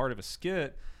part of a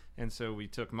skit, and so we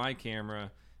took my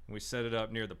camera and we set it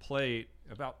up near the plate,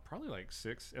 about probably like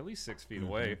at least 6 feet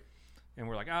away. And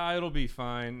we're like, it'll be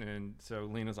fine. And so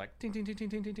Lena's like, ting, ting, ting, ting,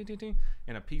 ting, ting, ting, ting, ting.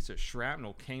 And a piece of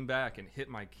shrapnel came back and hit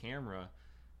my camera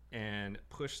and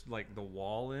pushed like the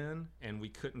wall in, and we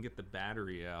couldn't get the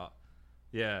battery out.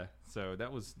 Yeah, so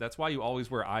that's why you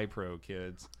always wear iPro,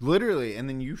 kids. Literally, and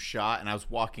then you shot, and I was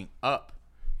walking up.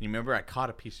 You remember I caught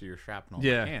a piece of your shrapnel in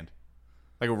Yeah. my hand,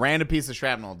 like a random piece of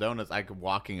shrapnel donuts. I could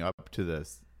walking up to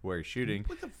this where you're shooting,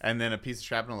 and then a piece of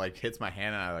shrapnel like hits my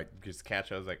hand, and I like just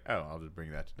catch it. I was like, oh, I'll just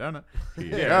bring that to Donut. Here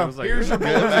you Yeah, go. it was like, Here's your good,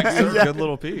 bullet back, sir. good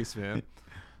little piece, man.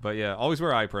 But yeah, always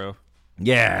wear iPro.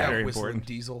 yeah, very Whistling important.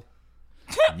 Diesel.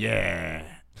 yeah,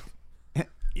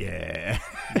 yeah,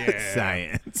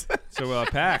 science. So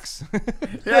PAX.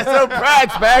 Yeah, so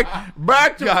Prax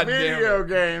back to God video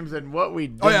games and what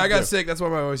we. Oh yeah, I didn't got do. sick. That's why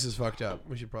my voice is fucked up.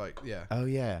 We should probably Oh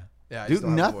yeah, Yeah, I Dude, still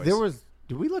have a nothing. voice. There was.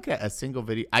 Did we look at a single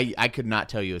video? I could not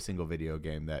tell you a single video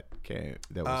game that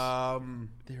was.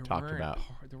 There Talked weren't about.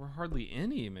 There were hardly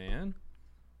any, man.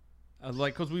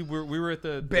 Like, cause we were at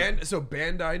the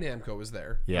Bandai Namco was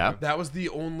there. Yeah. That was the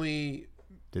only.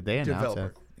 Did they announce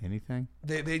Developer. anything?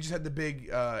 They just had the big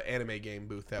anime game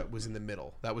booth that was in the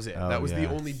middle. That was it. Oh, that was the yeah.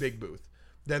 only big booth.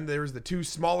 Then there was the two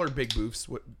smaller big booths,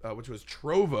 which was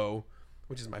Trovo,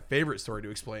 which is my favorite story to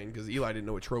explain because Eli didn't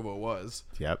know what Trovo was.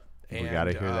 Yep. And, We got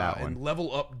to hear that one. And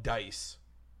Level Up Dice.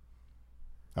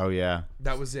 Oh yeah,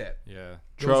 That was it. yeah.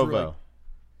 Those were, Trovo. like,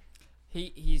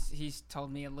 He's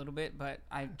told me a little bit, but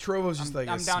Trovo's just like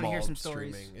I'm a down to hear small some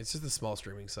stories. streaming. It's just a small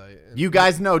streaming site. And You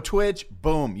guys know Twitch?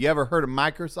 Boom. You ever heard of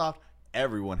Microsoft?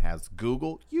 Everyone has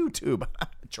Google, YouTube,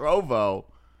 Trovo.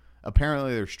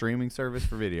 Apparently, their streaming service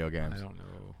for video games. I don't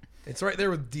know. it's right there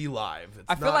with D Live.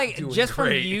 I feel like just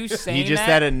from you saying You just that,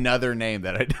 said another name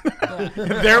that I didn't.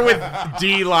 They're with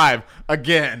D Live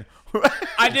again.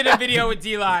 I did a video with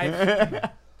D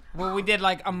Live. Well, we did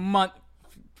like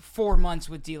 4 months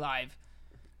with D Live.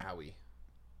 Owie.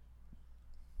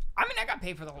 I mean, I got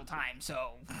paid for the whole time,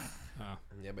 so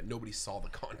Yeah, but nobody saw the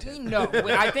content. no.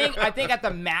 I think at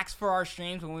the max for our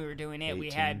streams when we were doing it, we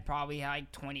 18. had probably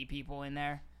like 20 people in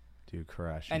there, Dude,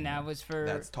 crush. and that was for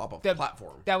That's top of the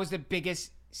platform. That was the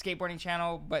biggest skateboarding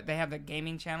channel, but they have the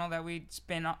gaming channel that we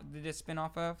spin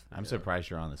off of. I'm surprised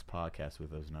you're on this podcast with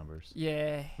those numbers.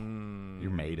 Yeah, You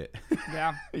made it.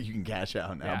 yeah. You can cash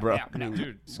out now, Yeah, bro. yeah, no.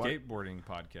 Dude, skateboarding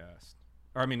podcast.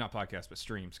 Or I mean, not podcast, but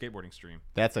stream. Skateboarding stream.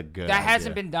 That's a good. That idea.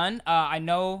 hasn't been done. I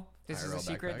know this is a IRL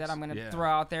secret backpacks. that I'm gonna Yeah. throw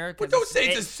out there. 'cause But don't say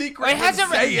it's a secret. It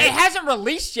hasn't. Say It hasn't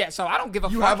released yet, so I don't give a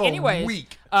You fuck. have a Anyways,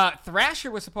 week.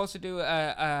 Thrasher was supposed to do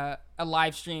a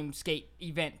live stream skate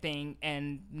event thing,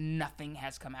 and nothing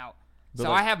has come out. So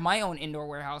like- I have my own indoor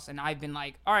warehouse, and I've been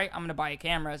like, all right, I'm gonna buy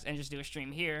cameras and just do a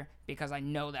stream here because I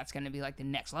know that's gonna be like the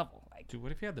next level. Like, Dude,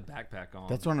 what if you had the backpack on?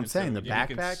 That's what I'm And saying, the you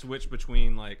can backpack? switch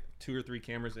between like 2 or 3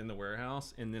 cameras in the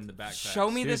warehouse, and then the backpack.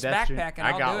 show me Dude, this that's backpack, and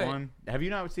I I'll got do one. Have you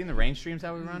not seen the range streams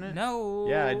how we run it. it? No.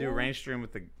 Yeah, I do a range stream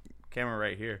with the camera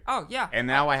right here. Oh yeah. And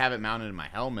now I have it mounted in my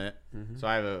helmet, so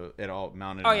I have it all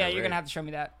mounted. Oh in yeah, my you're rig. gonna have to show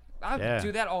me that. I would Yeah.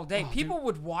 do that all day. People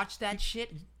would watch that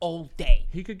shit all day.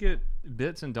 He could get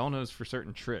bits and donos for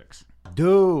certain tricks.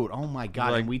 Dude, oh my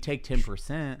god! Like- and we take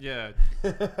 10% Yeah,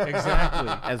 exactly.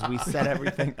 as we set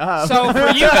everything up. So for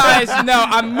you guys, no,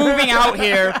 I'm moving out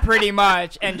here pretty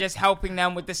much and just helping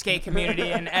them with the skate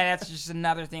community, and that's just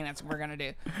another thing that's we're gonna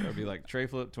do. It'd be like tray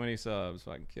flip 20 subs,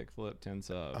 fucking kick flip 10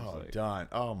 subs. oh, like, done.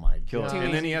 Oh my kill god! it.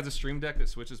 And then he has a stream deck that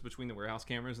switches between the warehouse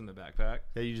cameras and the backpack.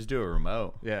 Yeah, you just do a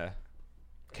remote Yeah,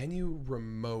 Can you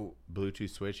remote? Bluetooth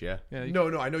switch. Yeah. yeah.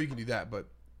 No, I know you can do that, but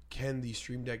can the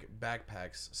Stream Deck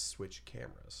backpacks switch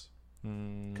cameras?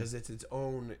 Because it's its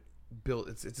own built.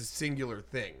 It's a singular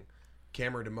thing.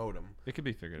 camera to modem. It could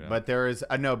be figured out. But there is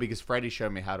no, because Freddie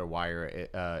showed me how to wire it.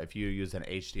 If you use an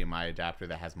HDMI adapter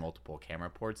that has multiple camera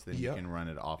ports, then you Yep. can run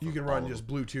it off. You of can all run of just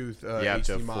them. Bluetooth, Yeah, up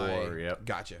to HDMI. 4, yep.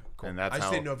 Gotcha. Cool. And that's I just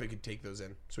how- didn't know if it could take those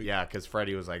in. Sweet. Yeah, because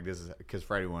Freddie was like, because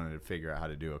Freddie wanted to figure out how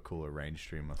to do a cooler range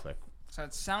stream. I was like, So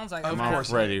it sounds like Of I'm come gonna on, course.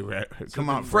 Freddie, come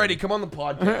on, Freddie, come on the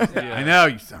podcast. I know,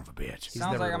 you son of a bitch.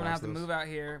 Sounds never like gonna I'm gonna have watch to those. move out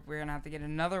here. We're gonna have to get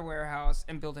another warehouse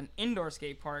and build an indoor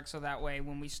skate park, so that way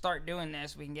when we start doing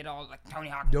this, we can get all like Tony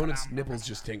Hawk. Donut's nipples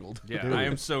just tingled. yeah, I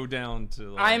am so down to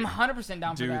like, I'm 100%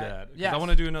 down do for that. 'Cause Yes. I want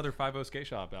to do another 5-0 skate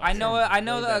shop out I there. know. I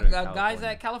know Way the better in guys California.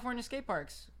 at California skate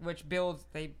parks, which build.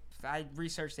 I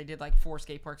researched. They did like 4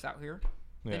 skate parks out here.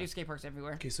 They Yeah. do skate parks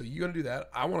everywhere. Okay, so you're gonna do that.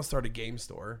 I want to start a game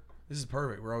store. This is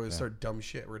perfect. We're always start dumb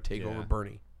shit. We're gonna take over Yeah.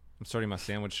 Bernie. I'm starting my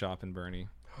sandwich shop in Bernie.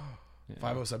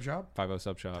 5-0 sub shop. 5-0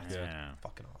 sub shop. Yeah. Yeah,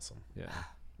 Fucking awesome. Yeah.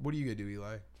 What are you gonna do,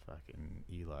 Eli? fucking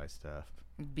Eli stuff.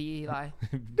 Be Eli.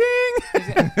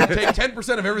 I'll take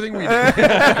 10% of everything we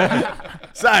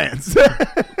do. Science.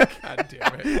 God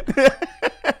damn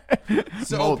it.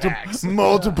 So packs.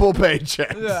 Multiple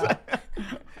paychecks.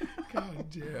 God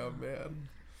damn, man.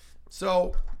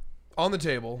 So, on the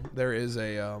table there is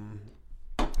a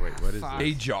Wait, what is Fuck.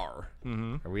 this? a jar.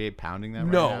 Are we pounding that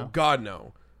right No, now? God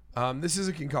no. This is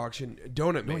a concoction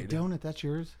donut Wait, made. donut, that's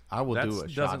yours? I will That do a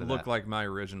shot doesn't of look that. like my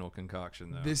original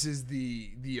concoction though. This is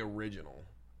the original.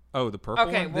 Oh, the purple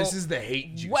Okay, one? well, This is the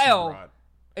hate juice. well, you brought.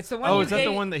 It's the one. Oh, you is that the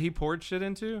gave- one that he poured shit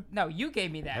into? No, you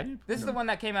gave me that. This is the one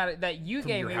that came out that you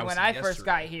gave your me house when I first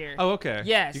got yesterday. here. Oh, okay.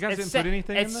 Yes. You guys it didn't sat- put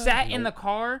anything It in there? sat in the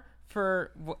car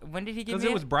for when did he give Because me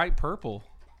it it? was bright purple.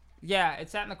 Yeah, it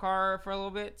sat in the car for a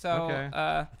little bit. So,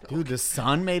 Okay. Dude, the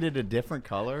sun made it a different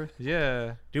color.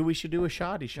 Yeah. Dude, we should do a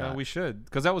shoddy shot. We should.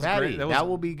 Because that was Patty, great. that was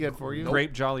will be good for you.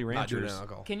 grape Jolly Not doing Ranchers.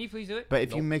 alcohol. can you please do it? But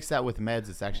if you mix that with meds,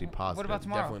 it's actually positive. What about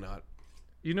tomorrow? Definitely not.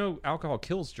 You know, alcohol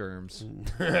kills germs.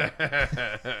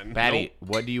 Patty,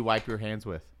 what do you wipe your hands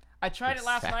with? I tried it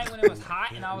last night when it was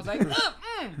hot, and I was like,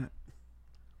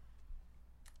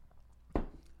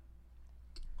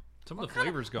 Some of the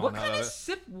flavors going what out kind of of it.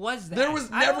 sip was that? There was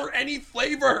I don't- never any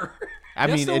flavor. I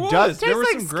Yes, mean, there it was. does There taste was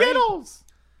like some great- Skittles.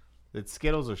 It's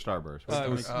Skittles or Starburst? It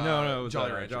was, Uh, no, it was Jolly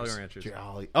Jolly Ranchers. Ranchers.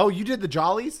 Jolly. Oh, you did the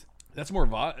Jollies? That's more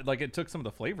like it took some of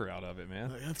the flavor out of it,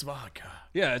 man. That's vodka.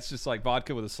 Yeah, it's just like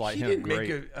vodka with a slight He hint of didn't make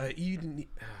grape. a. You didn't.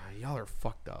 Y'all are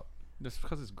fucked up. Just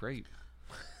because it's grape.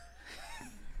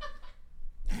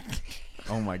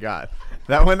 Oh my god,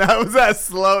 that when that was that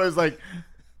slow, it was like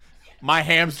my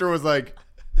hamster was like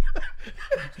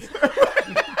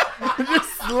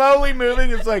just slowly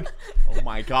moving. It's like, oh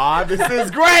my god, this is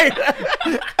great.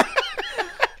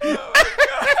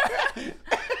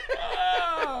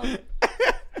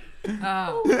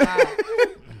 Oh, wow.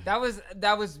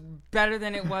 That was better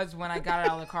than it was when I got it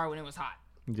out of the car when it was hot.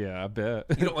 Yeah, I bet.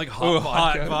 You don't like hot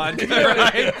vodka. hot vodka,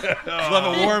 right?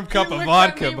 Love a warm cup You of looked at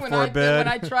vodka me when before bed. When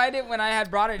I tried it, when I had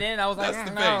brought it in, I was like, That's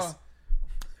the no. face.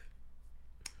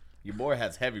 Your boy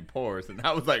has heavy pores, and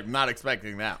I was like not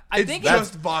expecting that. I It's think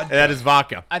just vodka. That is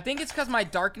vodka. I think it's because my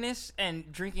darkness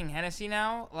and drinking Hennessy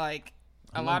now. Like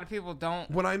a lot of people don't.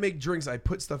 When I make drinks, I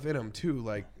put stuff in them too.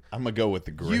 Like I'm gonna go with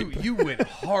the grape. you went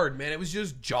hard, man. It was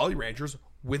just Jolly Ranchers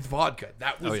with vodka.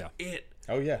 That was yeah. it.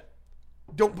 Oh yeah.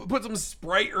 Don't put some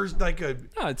Sprite or like a.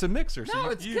 No, it's a mixer. So No,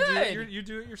 you, it's you good. you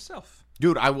do it yourself.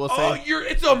 Dude, I will say, Oh,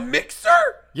 it's a mixer.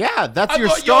 yeah, that's I your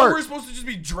thought y'all start. were supposed to just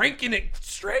be drinking it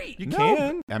straight. You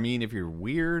can, I mean, if you're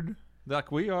weird,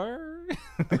 like we are.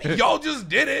 Y'all just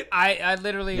did it. I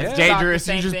literally. It's thought the dangerous.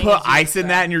 same You just thing put as you ice in said.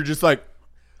 that, and you're just like,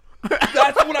 That's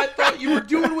what I thought you were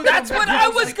doing with That's it. what I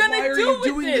was Like, gonna why are do you with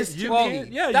doing this. to Well, me?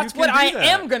 Yeah, that's you what can I do that.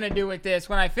 am gonna do with this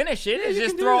when I finish it. Is you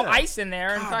just can do throw that. ice in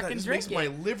there and God, that fucking just drink makes my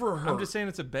it. liver hurt. I'm just saying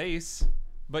it's a base,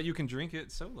 but you can drink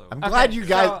it solo. I'm glad you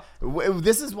guys. so-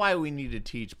 This is why we need to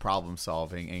teach problem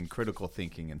solving and critical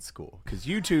thinking in school, because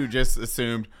you two just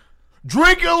assumed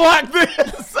drink it like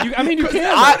this. I mean, you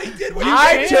can.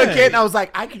 I took it and I was like,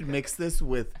 I could mix this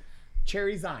with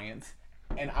cherry Zions,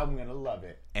 and I'm gonna love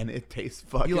it, and it tastes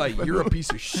fucking. You're like, you're a piece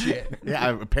of shit. Yeah,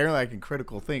 apparently I can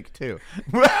critical think too.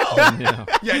 Yeah.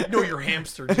 Yeah, no, your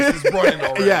hamster just is running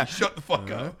already. Yeah. Shut the fuck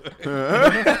up.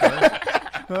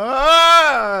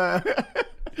 Ah!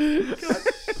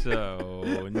 So,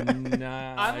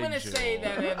 I'm gonna say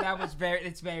that was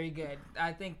it's very good.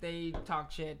 I think they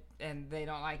talk shit and they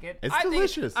don't like it. It's I think-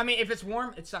 delicious. I mean, if it's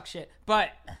warm, it sucks shit. But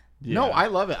No, I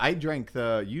love it. I drank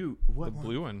the the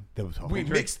blue one. We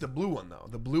mixed the blue one though.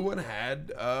 The blue one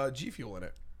had G Fuel in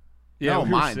it. Yeah, no, we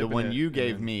were mine. The sipping one it, you and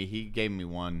gave then- me, he gave me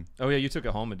one. Oh yeah, you took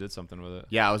it home and did something with it.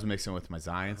 Yeah, I was mixing with my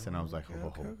Zions, and I was like, oh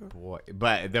boy.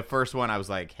 But the first one, I was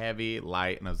like heavy,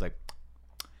 light, and I was like,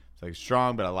 it's like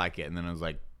strong, but I like it. And then I was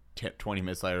like 20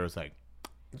 minutes later, it was like,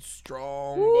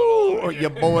 Strong. "Ooh, but your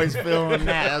boy's feeling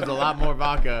that." That was a lot more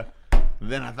vodka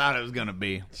than I thought it was gonna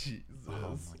be. Jesus. Oh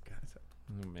my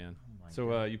god. Oh man.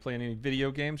 So you playing any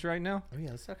video games right now? Oh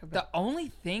yeah, let's talk about. The only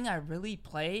thing I really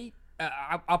play,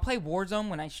 I'll play Warzone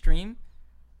when I stream.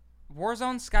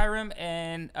 Warzone, Skyrim,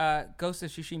 and Ghost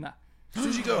of Tsushima.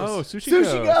 Sushi Ghost. Oh, Sushi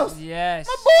Sushi Ghost. Ghost. Yes.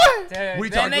 boy! Dude, We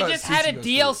then talked they about just had a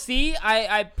Sushi Ghost DLC.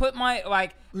 I put my Was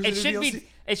it it a should DLC? be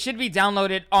it should be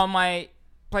downloaded on my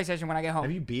PlayStation when I get home.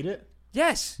 Have you beat it?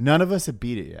 Yes. None of us have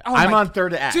beat it yet. Oh I'm my- on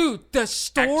third act. Dude, the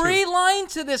storyline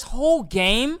to this whole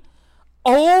game,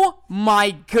 oh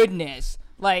my goodness.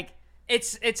 Like,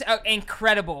 it's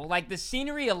incredible. Like, the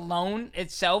scenery alone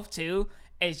itself, too,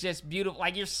 is just beautiful.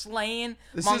 Like, you're slaying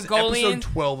This Mongolian. is episode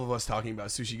 12 of us talking about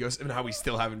Sushi Ghost and how we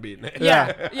still haven't beaten it.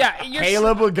 Yeah, yeah. You're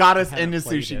Caleb got us into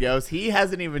played Sushi it. Ghost. He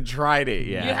hasn't even tried it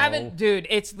yet. You haven't, dude.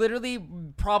 It's literally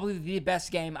probably the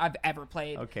best game I've ever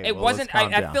played. Okay, it well, wasn't. let's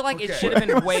calm I down. feel like it Okay. should have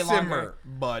been way Simmer, longer.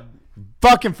 bud.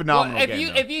 Fucking Well, phenomenal if game. you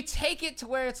though. if you take it to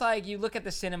where it's like you look at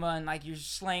the cinema and like you're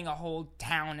slaying a whole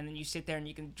town and then you sit there and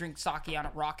you can drink sake on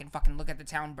a rock and fucking look at the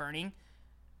town burning,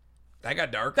 That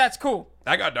got dark. that's cool.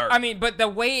 That got dark. I mean, but the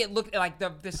way it looked, like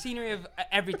the scenery of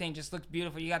everything just looked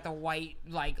beautiful. You got the white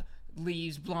like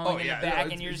leaves blowing in yeah, the no, back,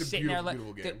 it's- and you're it's a just sitting there beautiful,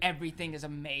 like, beautiful dude, game. everything is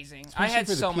amazing. Especially I had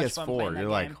for the so much PS4, fun playing that you're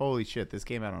like, game. holy shit, this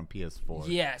came out on PS4.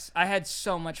 Yes, I had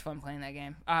so much fun playing that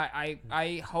game.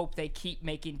 I hope they keep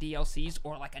making DLCs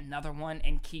or like another one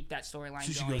and keep that storyline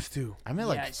Sushi going. Ghost 2. I'm at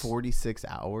like Yes. 46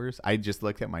 hours. I just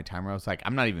looked at my timer. I was like,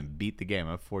 I'm not even beat the game.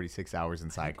 I'm at 46 hours in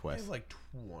side I quests. have like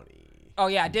 20. Oh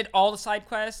yeah, I did all the side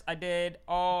quests. I did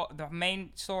all the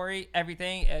main story,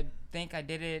 everything. I think I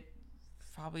did it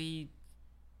probably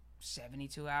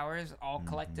 72 hours all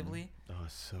collectively. Oh,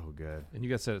 so good. And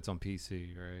you guys said it's on PC,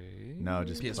 right? No,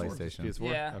 just PS4. PlayStation.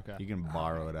 PS4? Yeah. Okay. You can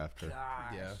borrow it after.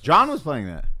 Yeah. John was playing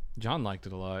that. John liked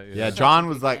it a lot. Yeah, John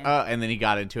was like, and then he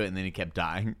got into it, and then he kept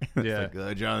dying. It's Yeah.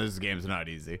 like, John, this game's not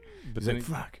easy. But He's then like,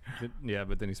 fuck. Yeah,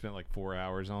 but then he spent like 4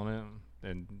 hours on it,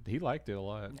 and he liked it a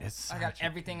lot. It's I got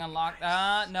everything unlocked.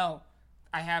 No.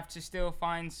 I have to still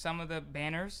find some of the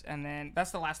banners, and then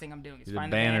that's the last thing I'm doing. Is The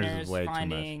find banners the is banners, way too much.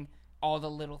 finding all the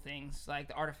little things, like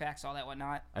the artifacts, all that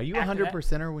whatnot. Are you After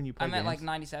 100%er when you play I'm at games?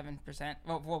 like 97%.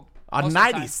 Well, On most of the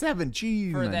time. 97,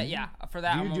 jeez, For man. that, yeah. For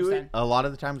that, Do I'm you almost do done. it? A lot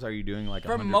of the times, are you doing like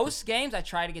For 100%? most games, I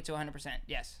try to get to 100%.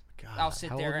 Yes. God, I'll sit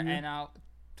how there old are you? and I'll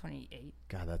 28.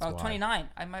 God, that's Oh, why. 29.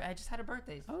 I just had a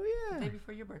birthday. Oh, The day yeah.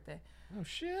 before your birthday. Oh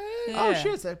shit! Oh, Yeah.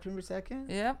 shit, September 2nd?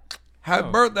 Yep.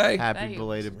 Happy birthday. Happy Thank you.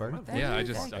 belated birthday. Yeah, I Thank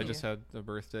just you. had a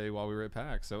birthday while we were at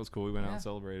PAX. That was cool. We went out Yeah. and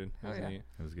celebrated. That was yeah. neat.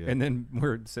 That was good. And then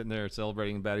we're sitting there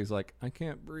celebrating, and Batty's like, "I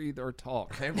can't breathe or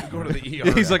talk." I have to go to the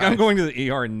ER. He's like, "I'm guys. going to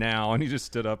the ER now," and he just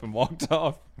stood up and walked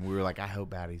off. we were like, I hope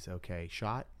Batty's okay.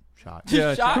 Shot?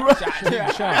 Yeah,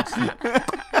 Shot. shots.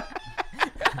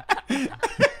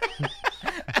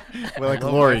 Well, like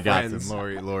love Lori my got him. friends.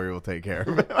 Lori will take care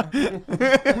of it.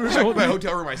 We were back in my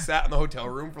hotel room. I sat in the hotel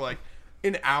room for like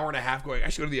an hour and a half going, I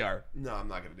should go to the ER. No, I'm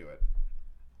not going to do it.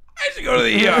 I should go to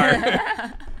the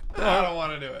ER. No, I don't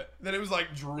want to do it. Then it was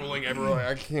like drooling everywhere. Like,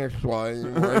 I can't fly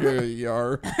anymore. I go to the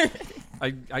ER.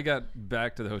 I got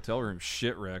back to the hotel room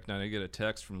shit wrecked, and I get a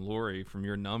text from Lori from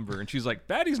your number, and she's like,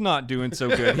 "Batty's not doing so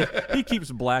good. He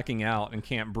keeps blacking out and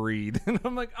can't breathe." And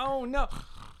I'm like, "Oh no."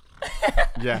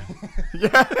 Yeah.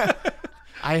 Yeah.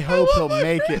 I hope he'll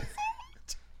make it.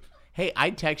 Hey, I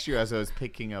text you as I was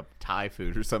picking up Thai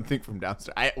food or something from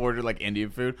downstairs. I ordered like Indian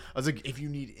food. I was like, if you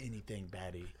need anything,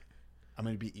 Batty, I'm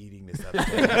going to be eating this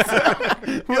upstairs.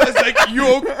 He was like, you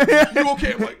okay?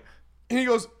 I'm like, and he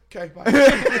goes, okay, bye.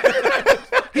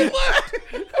 He left.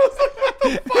 I was like, what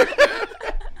the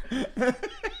fuck, man?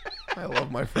 I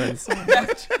love my friends so much.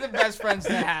 That's the best friends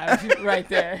to have right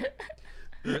there.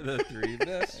 We're the three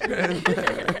best.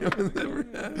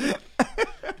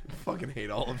 Fucking hate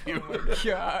all of you.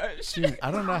 Gosh. Dude, I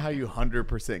don't know how you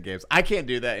 100% games. I can't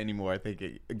do that anymore. I think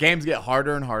games get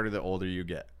harder and harder the older you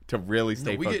get to really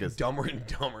stay We get focused. dumber and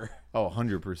dumber. Oh,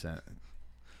 100%.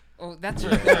 Oh, that's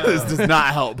This does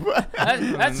not help.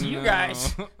 that's you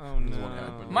guys. Oh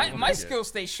no. My skills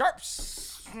stay sharp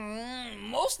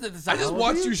most of the time. I just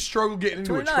watched you struggle getting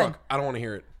into a 29. truck. I don't want to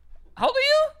hear it. How old are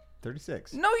you?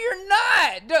 36. No, you're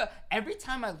not. Duh. Every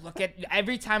time I look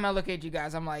at you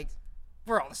guys, I'm like,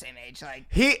 we're all the same age. Like,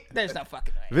 there's no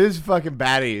fucking way. This fucking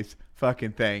Batty's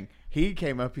fucking thing. He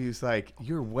came up, he was like,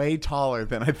 you're way taller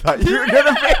than I thought you were going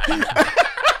to be.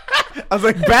 I was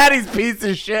like, Batty's piece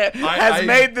of shit has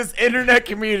made this internet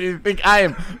community think I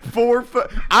am 4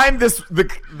 foot. I'm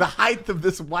the height of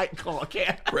this white claw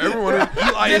can. For everyone,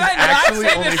 Eli Did is I not actually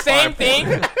say only the same 5'4". thing?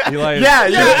 Eli is- Yeah,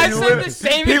 Yeah, I said the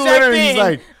same he exact literally, thing. he's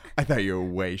like, I thought you were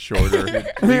way shorter.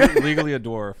 Legally a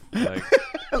dwarf. Like,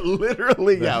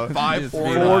 Literally, yeah. 5'4"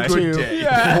 Four good two. day.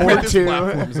 Yeah. With his 4'2"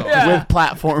 platforms on. Yeah. with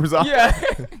platforms on. Yeah.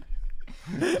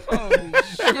 Holy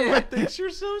shit. thinks you're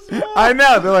so small. I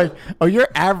know. They're like, oh, you're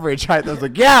average height. I was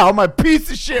like, yeah, all my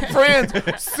piece of shit friends,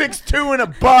 6'2" and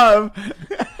above.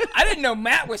 I didn't know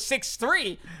Matt was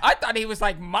 6'3". I thought he was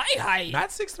like my height.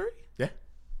 Matt's 6'3"? Yeah.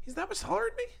 He's that much taller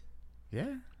than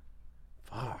me? Yeah.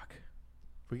 Fuck.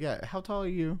 We got, how tall are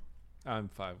you? I'm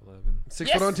 5'11". 6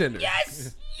 Yes, foot on Tinder.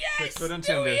 Yes. Yes. 6 foot on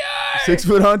here Tinder. we are. 6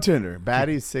 foot on Tinder.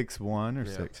 Batty's 6'1" or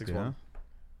Yeah, 6. 6'1". Yeah.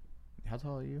 How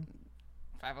tall are you?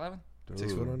 5'11".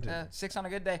 6 foot on Tinder. 6 on a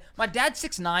good day. My dad's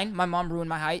 6'9". My mom ruined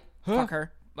my height. Fuck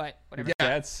her. But whatever.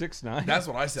 Dad's 6'9". That's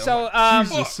what I said. So,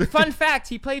 Jesus. fun fact,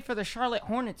 he played for the Charlotte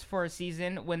Hornets for a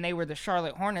season when they were the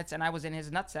Charlotte Hornets, and I was in his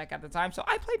nutsack at the time, so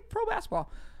I played pro basketball.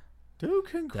 Dude,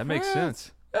 congrats. That makes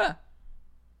sense. Yeah.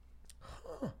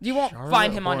 You won't Charlotte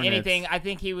find him on Hornets. anything. I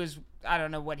think he was, I don't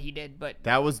know what he did, but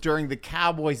That was during the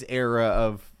Cowboys era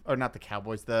of, or not the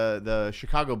Cowboys, the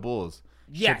Chicago Bulls.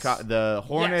 Yes. The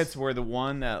Hornets Yes. were the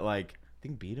one that, like, I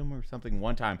think beat them or something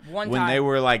one time. One when they time.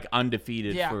 were, like,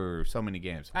 undefeated Yeah. for so many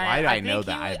games. I- Why did I, I know think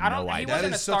that? he I was- have I no don't- he idea. That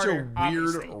wasn't is a such a starter, weird,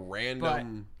 obviously,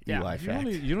 random. yeah. Eli You fact.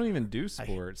 don't even do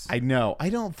sports. I know. I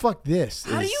don't. Fuck this.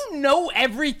 How do is- you know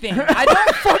everything? I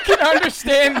don't fucking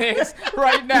understand this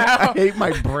right I now. hate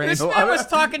my brain. This man was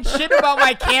talking shit about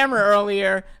my camera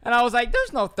earlier, and I was like,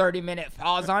 there's no 30-minute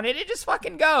pause on it. It just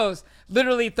fucking goes.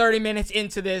 Literally 30 minutes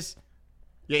into this.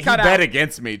 Yeah, he cut bet out.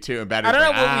 against me too. And bet I don't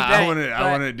like, know what we I bet, want to. but-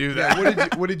 I want to do Yeah,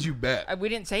 that. what did you bet? We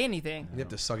didn't say anything. You have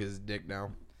to suck his dick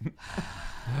now.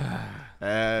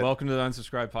 Welcome to the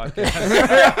Unsubscribed podcast.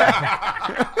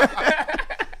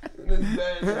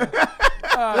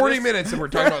 40 minutes and we're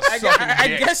talking about sucking I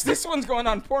dick. guess this one's going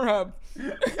on Pornhub.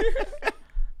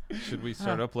 Should we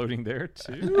start uploading there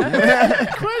too?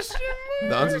 The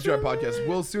Unsubscribed podcast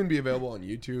will soon be available on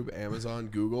YouTube, Amazon,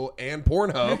 Google, and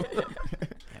Pornhub.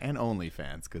 And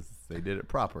OnlyFans because they did it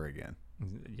proper again.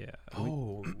 Yeah.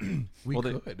 Oh, we Well,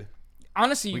 they- could.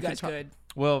 Honestly, you We could guys talk- could.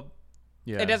 Well,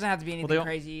 yeah. It doesn't have to be anything they all-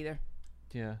 crazy either.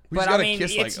 Yeah. We But just I gotta mean,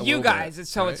 kiss, it's like, a you little guys, bit,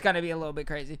 so it's right? gonna be a little bit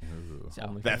crazy.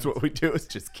 So That's what we do is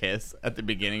just kiss at the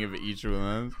beginning of each one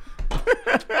of those.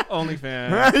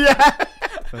 OnlyFans. Yeah.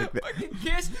 Like that.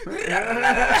 kiss.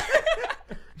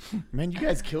 Man, you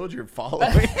guys killed your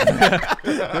following.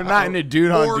 They're not into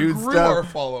dude on Or dude grew our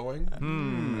stuff. following.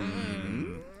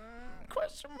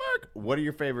 Question mark. What are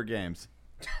your favorite games?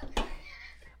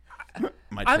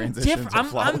 My I'm transitions different. are I'm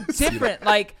flawless. different.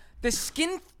 Like the skin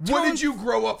tone What did you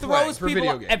grow up playing throws for people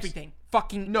video up- games? everything.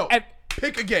 Fucking No,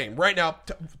 pick a game right now.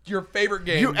 Your favorite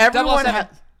game. You everyone 007. ha-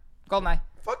 GoldenEye.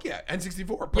 Fuck yeah, N64.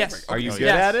 Perfect. Yes. Are you Okay. good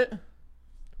Yes. at it?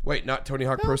 Wait, not Tony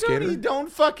Hawk Pro Skater.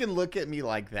 Don't fucking look at me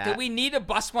like that. Do we need to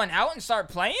bust one out and start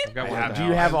playing? Got one have- Do now.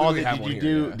 you have I all literally the? have Did one you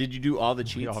here, do? yeah. Did you do all the We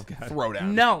cheats? all got it. Throw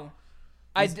down. No.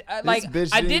 I like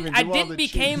bitch I didn't didn't even do all didn't the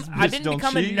became cheats. I Bitch didn't don't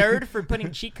become a cheat. nerd for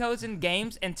putting cheat codes in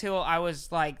games until I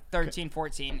was like 13,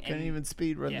 14. Couldn't and- even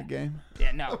speed run yeah. the game.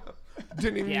 Yeah, no.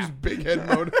 Didn't even Yeah. use big head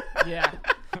mode. Yeah.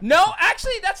 No,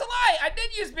 actually, that's a lie. I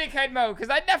did use big head mode because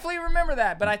I definitely remember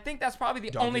that. But I think that's probably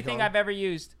the Donkey only thing Kong? I've ever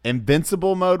used.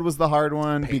 Invincible mode was the hard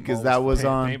one because Paintball that was was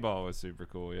on. Paintball was super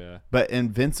cool. Yeah. But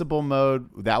Invincible mode,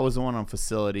 that was the one on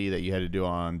Facility that you had to do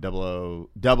on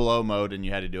 00 mode, and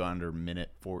you had to do under minute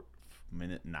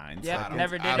 9. Yeah, seconds.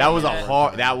 never did. I That don't was a know.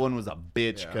 hard. That one was a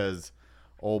bitch Yeah. because,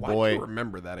 old Why do boy, you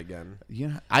remember that again? you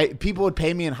know, people would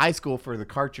pay me in high school for the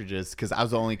cartridges because I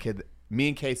was the only kid. Me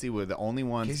and Casey were the only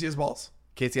ones. Casey has balls.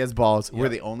 Casey has balls. We're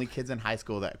Yep. the only kids in high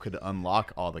school that could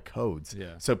unlock all the codes.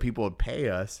 Yeah. So people would pay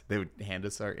us. They would hand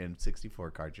us our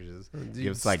N64 cartridges. You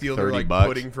Give us like steal 30 their, like, bucks.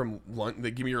 pudding from lunch.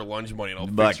 They give me your lunch money and I'll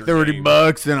Like fix your 30 game.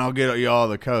 bucks and I'll get you all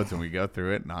the codes. And we go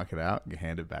through it, knock it out,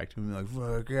 hand it back to him. Like,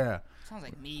 fuck yeah. Sounds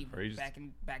like me Or you just-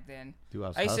 back then. Dude, I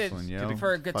was used to- hustling, yo.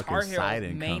 For Guitar Fucking Hero side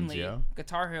incomes, mainly. yo.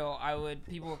 Guitar Hero,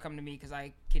 people would come to me because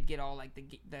I could get all like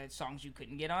the songs you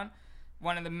couldn't get on.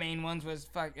 One of the main ones was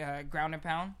Ground and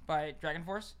Pound by Dragon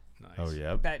Force Nice. Oh,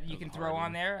 yeah. that you can throw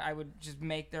on there. I would just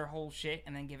make their whole shit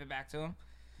and then give it back to them.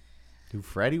 Dude,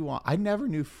 I never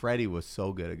knew Freddie was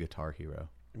so good at Guitar Hero.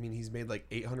 I mean, he's made like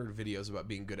 800 videos about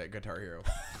being good at Guitar Hero.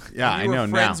 Yeah, We I were know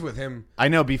now. friends with him. I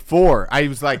know before. I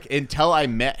was like, until I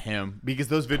met him, because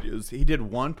those videos, he did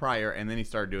one prior, and then he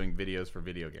started doing videos for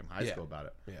Video Game High Yeah. School about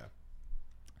it. Yeah.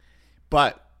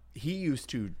 But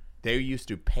they used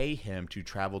to pay him to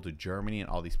travel to Germany and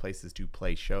all these places to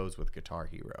play shows with Guitar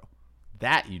Hero.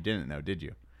 That you didn't know, did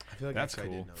you? I feel like That's I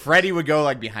did cool. know. Freddie would go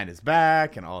like behind his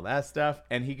back and all that stuff,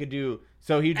 and he could do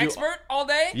So he do. expert all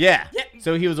day. Yeah. Yeah.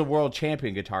 So he was a world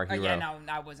champion Guitar Hero. Yeah, no,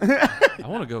 I wasn't. I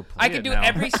want to go play I could do now.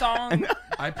 every song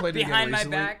I played it behind again my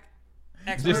recently. back.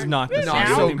 Expert. Just not the No, same I'm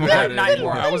so anymore. good at it Not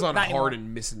anymore. anymore. I was on Not hard anymore.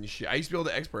 and missing shit. I used to be able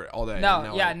to expert all day. No,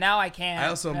 Now yeah, now I can't. I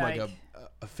also am like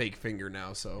a fake finger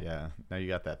now, so Yeah. Now you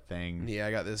got that thing yeah,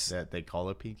 I got this. that they call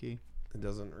a pinky. It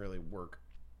doesn't really work.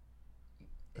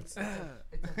 It's, It's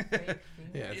a fake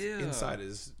yeah, it's, Ew. inside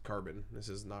is carbon. This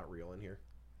is not real in here.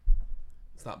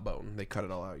 It's not bone. They cut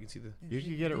it all out. You can see the. You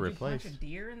could get it Did replaced. You punch a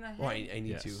deer in the head? Well, I need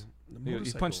Yes. to. The You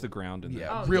motorcycle- punched the ground in there.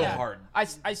 Yeah, Oh, real yeah. hard. I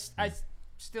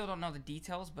still don't know the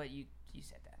details, but you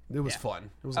said that. It was Yeah.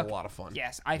 fun. It was Okay. a lot of fun.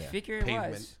 Yes, I figure it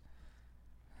Pavement. was.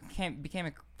 Became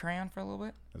a crayon for a little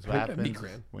bit. That's Could what have been happens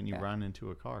Cran. when you run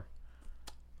into a car.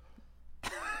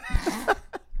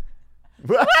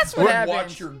 That's what Watch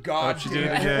happens. your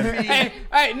goddamn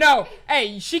Hey, no.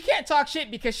 Hey, she can't talk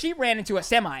shit because she ran into a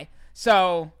semi.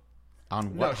 So,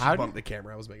 On No, what? she How bumped the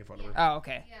camera. I was making fun of her. oh,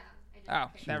 okay. Yeah.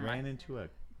 Oh, never ran mind. into a?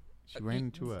 She ran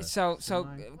into a. So,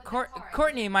 semi?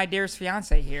 Courtney, my dearest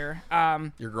fiance here.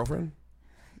 Your girlfriend?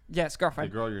 Yes, The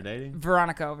girlfriend. girl you're dating?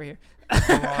 Veronica over here.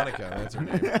 Veronica. That's her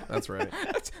name. That's right.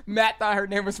 Matt thought her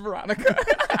name was Veronica.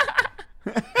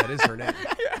 That is her name.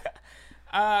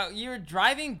 You were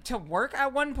driving to work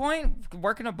at one point,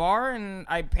 working a bar, and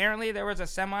apparently there was a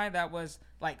semi that was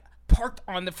like parked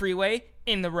on the freeway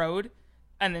in the road,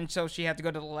 and then so she had to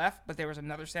go to the left, but there was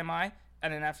another semi,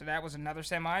 and then after that was another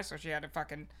semi, so she had to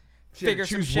fucking She had to figure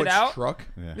some choose shit which out. Truck.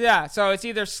 Yeah, so it's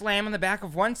either slam in the back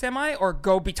of one semi or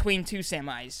go between two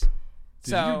semis.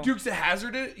 Did So you Dukes of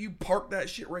Hazard it? You parked that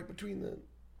shit right between the.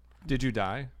 Did you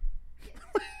die?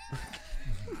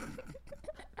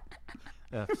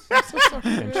 Yeah.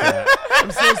 In chat.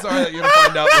 I'm so sorry that you're gonna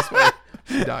find out this way.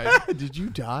 She died. Did you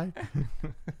die?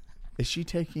 Is she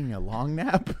taking a long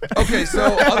nap? Okay, so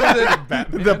other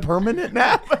than The permanent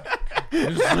nap?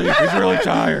 He's really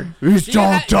tired. He's do you,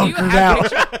 all ha- do, you dunkered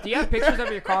have out. do you have pictures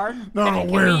of your car? No, Can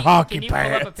wear we- hockey Can you pull up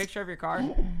a pants. picture of your car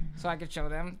so I can show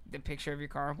them the picture of your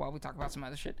car while we talk about some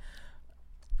other shit?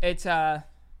 It's yeah,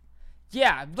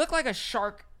 it looked like a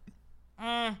shark.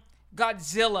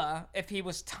 Godzilla, if he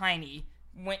was tiny,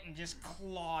 went and just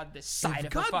clawed the side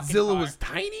of a fucking Godzilla car. was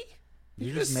tiny.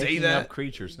 You're just just say making that? up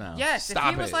creatures now. Yes, if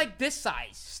Stop he was it. like this size,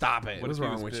 Stop it. What What's if he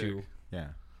wrong was with big? you? Yeah.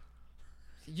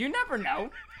 you never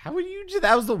know. How would you?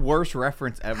 That was the worst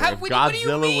reference ever. How, if what Godzilla do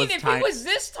you mean? was If tiny. he was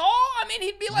this tall, I mean,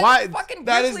 he'd be like Why- a fucking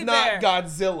That is grizzly not bear.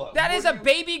 Godzilla. That is a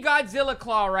baby Godzilla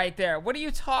claw right there. What are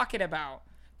you talking about?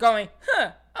 Going,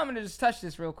 I'm gonna just touch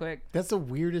this real quick. That's the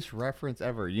weirdest reference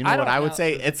ever. You know I what don't I would know.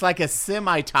 say? It's like a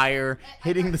semi tire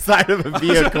hitting the side of a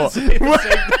vehicle.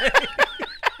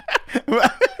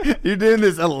 You're doing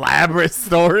this elaborate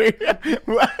story.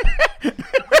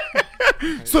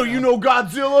 So you know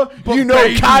Godzilla, you know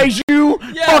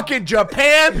Kaiju, fucking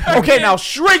Japan. Okay, now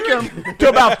shrink him to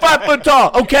about 5 foot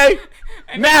tall. Okay,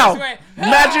 now just went,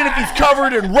 imagine if he's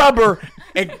covered in rubber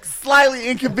and slightly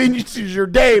inconveniences your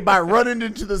day by running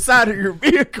into the side of your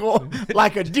vehicle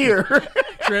like a deer.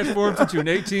 Transforms into an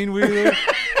 18-wheeler.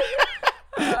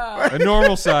 A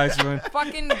normal size one.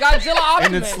 Fucking Godzilla Optimus.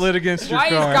 And then slid against your Why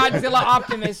car. is Godzilla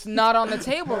Optimus not on the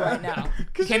table right now?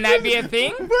 Can that be a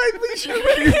thing? But at least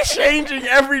you're changing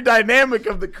every dynamic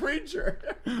of the creature.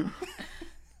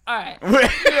 All right.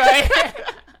 Right.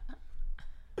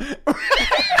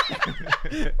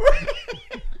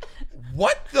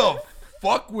 What the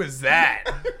fuck was that?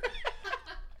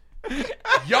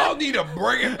 Y'all need to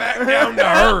bring it back down to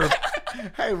earth.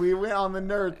 Hey, we went on the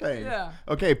nerd thing. Yeah.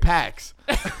 Okay, PAX.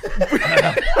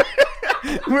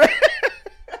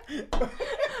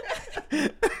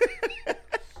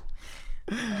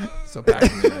 So back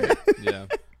in the day. Yeah.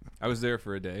 I was there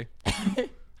for a day.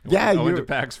 Yeah, I went to you're,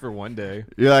 PAX for one day.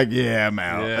 you're like, yeah, I'm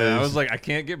out. Yeah, I was like, I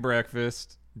can't get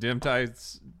breakfast. Dim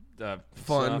Tie's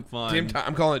Fun. Dim tie.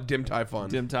 I'm calling it dim tie fun.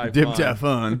 Dim Tie Dim fun. Tie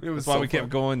fun. It was That's why so we kept fun.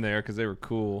 going there because they were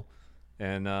cool.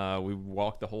 And we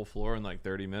walked the whole floor in like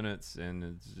 30 minutes. And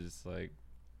it's just like,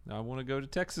 I want to go to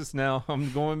Texas now.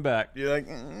 I'm going back. You're like,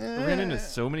 I ran into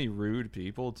so many rude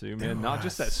people too, man. Not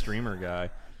just that streamer guy.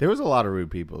 there was a lot of rude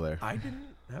people there. I didn't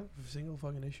have a single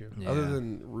fucking issue Yeah. other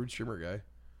than rude streamer guy.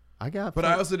 I got, But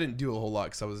I also didn't do a whole lot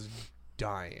because I was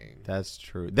dying. That's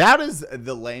true. That is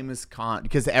the lamest con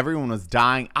because everyone was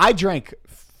dying. I drank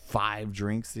 5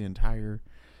 drinks the entire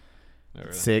Oh,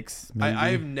 really? 6. Maybe.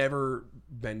 I've never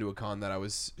been to a con that I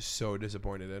was so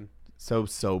disappointed in. so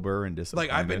sober and disappointed.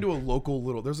 Like I've been to a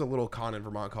local there's a little con in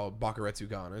Vermont called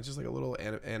Bakuretsu Con. It's just like a little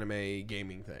anime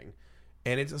gaming thing,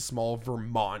 and it's a small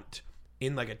Vermont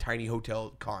in like a tiny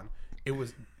hotel con. It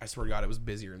was, I swear to God, it was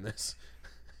busier than this.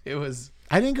 It was.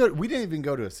 I didn't go. We didn't even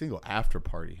go to a single after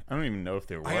party. I don't even know if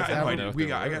there was. I got after.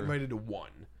 invited. I got invited to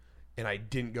one, and I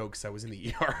didn't go because I was in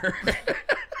the ER.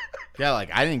 Yeah, like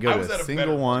I didn't go I to was a at a single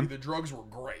better one. party. The drugs were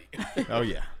great. Oh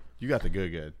yeah, you got the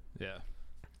good. Yeah.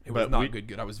 It was But not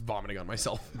good. I was vomiting on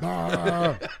myself.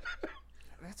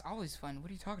 That's always fun. What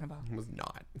are you talking about? It was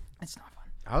not. It's not fun.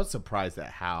 I was surprised at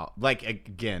how, like,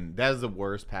 again, that is the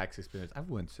worst PAX experience. I've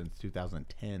went since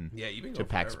 2010. Yeah, you've been to going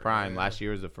PAX forever. Prime. Yeah. Last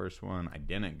year was the first one I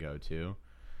didn't go to,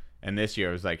 and this year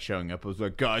I was like showing up. I was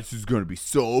like, guys, this is gonna be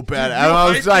so bad. Dude, And you I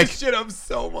was hyped like, this shit up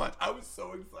so much. I was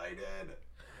so excited.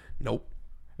 Nope.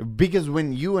 because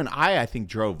when you and I think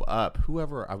drove up,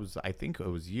 I think it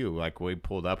was you. Like we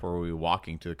pulled up or we were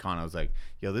walking to the con. I was like,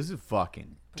 yo, this is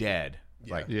fucking dead.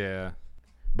 Yeah. Like, Yeah.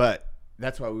 but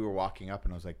that's why we were walking up,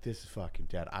 and I was like, this is fucking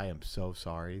dead. I am so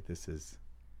sorry. This is.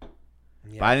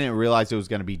 Yeah. But I didn't realize it was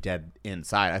going to be dead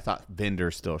inside. I thought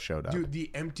vendors still showed up. Dude,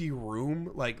 the empty room,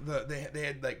 like they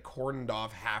had like cordoned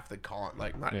off half the con,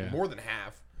 like not Yeah. more than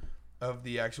half of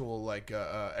the actual like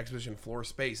exhibition floor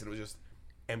space, and it was just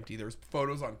empty. There was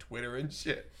photos on Twitter and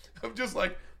shit of just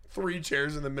like 3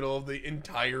 chairs in the middle of the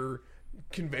entire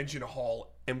convention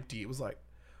hall empty. It was like,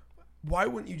 why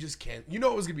wouldn't you just You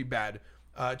know it was gonna be bad.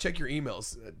 Check your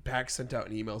emails. PAX sent out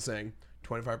an email saying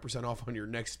 25% off on your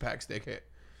next PAX ticket.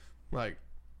 Like,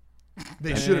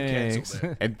 they should have canceled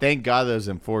it. And thank God those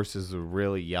enforcers were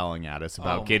really yelling at us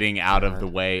about getting out of the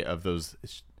way of those.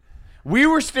 We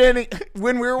were standing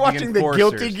when we were watching the Guilty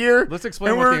enforcers. Gear. Let's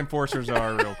explain and what the we're- enforcers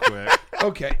are real quick.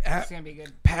 Okay, It's gonna be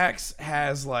good. PAX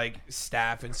has like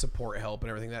staff and support help and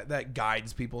everything that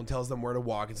guides people and tells them where to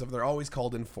walk and stuff. They're always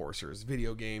called enforcers.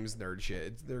 Video games, nerd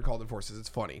shit. They're called enforcers. It's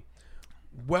funny.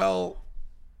 Well,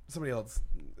 somebody else.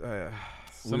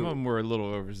 Some of them were a little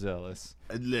overzealous.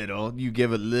 A little. You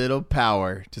give a little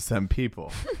power to some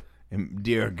people. And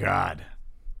dear God.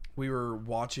 We were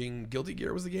watching Guilty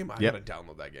Gear was the game. I Yep. gotta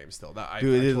download that game still. Dude, I it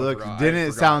totally looks. forgot. Didn't I it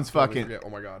forgot. sounds Totally fucking. forget. Oh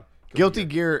my God. Guilty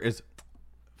Gear is.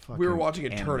 We were fucking watching a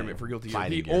anime tournament for Guilty Gear.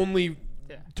 fighting The game. only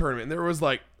Yeah. tournament. And there was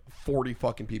like 40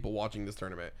 fucking people watching this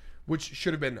tournament, which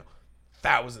should have been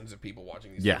thousands of people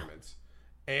watching these Yeah. tournaments.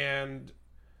 And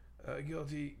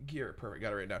Guilty Gear, perfect,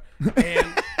 got it written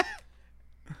down.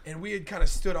 And we had kind of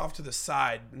stood off to the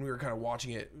side, and we were kind of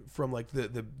watching it from like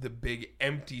the big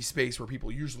empty space where people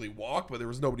usually walk, but there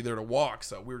was nobody there to walk,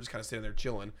 so we were just kind of standing there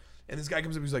chilling. And this guy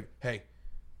comes up, he's like, "Hey,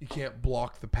 you can't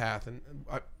block the path." And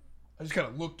I just kind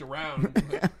of looked around.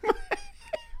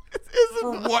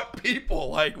 For what people?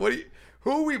 Like,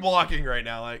 who are we blocking right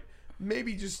now? Like,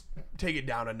 maybe just take it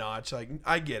down a notch. Like,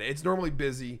 I get it. It's normally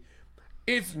busy.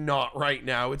 It's not right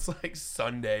now. It's like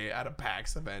Sunday at a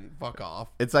PAX event. Fuck off.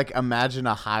 It's like imagine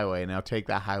a highway. Now take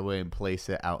that highway and place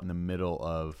it out in the middle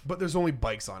of. But there's only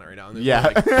bikes on it right now. And there's Yeah.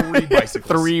 like 3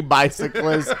 bicycles. 3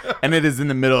 bicyclists, and it is in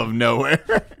the middle of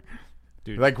nowhere.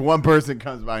 Dude. Like one person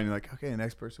comes by and you're like, okay, the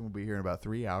next person will be here in about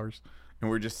 3 hours. And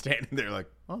we're just standing there like,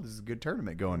 oh, this is a good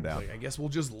tournament going down. Like, I guess we'll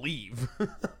just leave.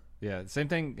 Yeah, the same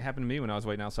thing happened to me when I was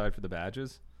waiting outside for the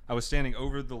badges. I was standing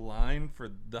over the line for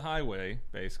the highway,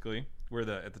 basically, where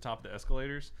at the top of the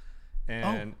escalators,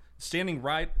 and standing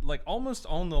right, like almost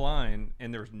on the line,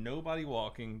 and there's nobody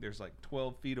walking. There's like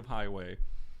 12 feet of highway,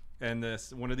 and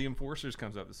one of the enforcers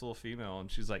comes up, this little female, and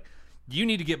she's like, "You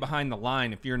need to get behind the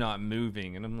line if you're not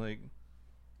moving." And I'm like,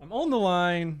 I'm on the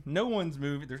line. No one's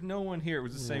moving. There's no one here. It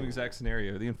was the same exact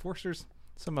scenario. The enforcers,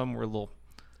 some of them were a little.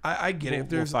 I get it. If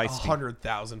there's Little feisty.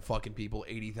 100,000 fucking people,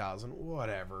 80,000,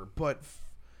 whatever. But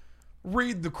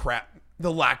read the crap,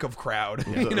 the lack of crowd.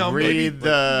 You know, maybe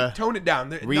tone it down.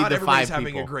 read Not the everybody's 5 having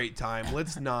people. a great time.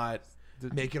 Let's not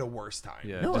make it a worse time.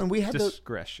 Yeah, No, and we had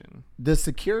discretion. the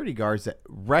security guards that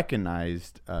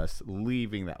recognized us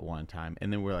leaving that one time,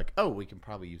 and then we're like, oh, we can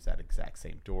probably use that exact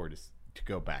same door to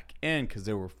go back in because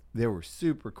they were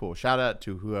super cool. Shout out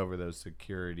to whoever those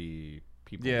security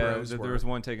people. Yeah, bros there were. was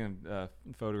one taking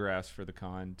photographs for the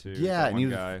con too. Yeah, that and one he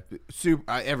was guy. super.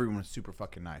 Everyone was super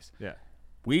fucking nice. Yeah,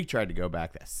 We tried to go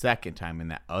back that second time,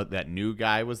 and that new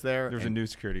guy was there. there was a new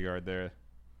security guard there.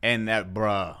 And that,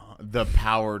 bruh, the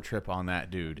power trip on that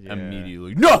dude Yeah.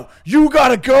 immediately. No, you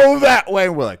gotta go that way.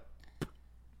 And we're like,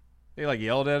 They like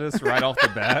yelled at us right off the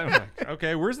bat. I'm like,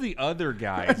 okay, where's the other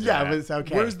guys? yeah, at? but it's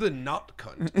okay. Where's the not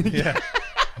cunt? Yeah.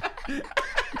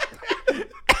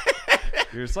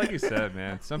 Dude, it's like you said,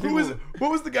 man. Some people.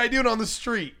 What was the guy doing on the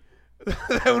street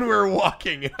when we were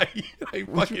walking? I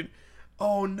fucking,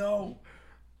 oh no.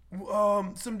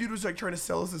 Some dude was like trying to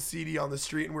sell us a CD on the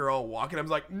street, and we were all walking. I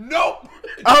was like, nope.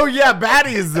 Oh yeah,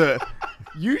 Batty is the.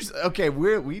 Usually, okay,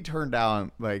 we turned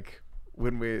down like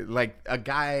when we like a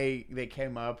guy, they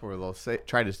came up or they'll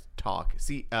try to talk.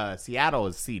 See, Seattle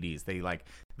is CDs.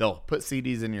 They'll put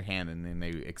CDs in your hand and then they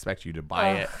expect you to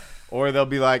buy it, or they'll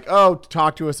be like, "Oh,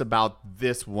 talk to us about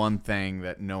this one thing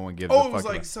that no one gives." a Oh, fuck it was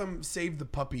like about. some Save the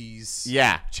Puppies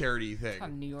charity thing. How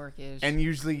New York is. And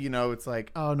usually, it's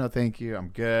like, "Oh, no, thank you. I'm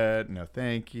good. No,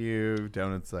 thank you."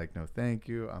 Donut's like, "No, thank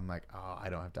you." I'm like, "Oh, I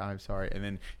don't have time. Sorry." And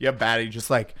then you have Batty just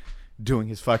like doing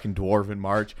his fucking dwarven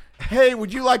march. "Hey,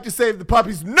 would you like to save the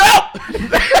puppies?" "No!"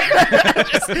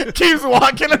 Just keeps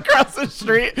walking across the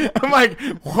street. I'm like,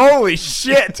 holy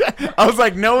shit. I was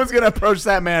like, no one's going to approach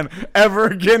that man ever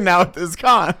again now at this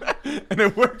con. And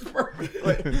it worked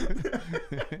perfectly.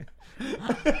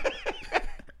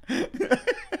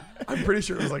 I'm pretty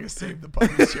sure it was like a Save the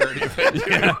Puppies charity event.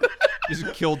 Yeah.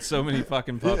 Just killed so many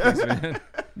fucking puppies, man.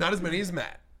 Not as many as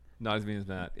Matt. Not as many as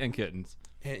Matt. And kittens.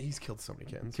 And he's killed so many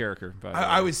kittens. Character.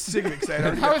 I was sick and excited.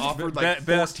 I got offered like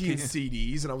 14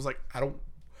 CDs, and I was like, I don't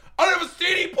have a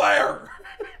CD player.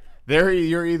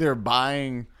 You're either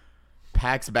buying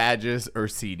PAX badges or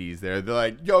CDs. They're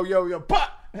like, yo,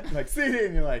 pop! Like CD,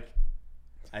 and you're like,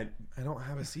 I don't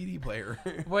have a CD player.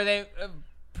 Were they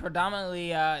predominantly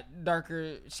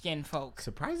darker skinned folks?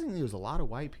 surprisingly, there's a lot of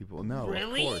white people. No,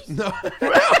 Really? of course. No.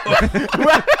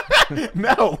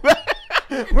 No.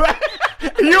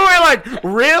 You were like,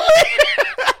 really?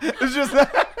 It's just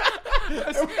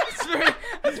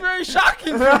That's very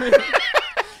shocking for me.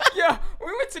 Yeah, we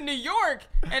went to New York,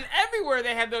 and everywhere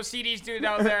they had those CDs dude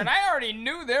out there, and I already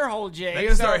knew their whole jig. They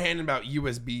gotta start handing out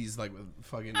USBs like with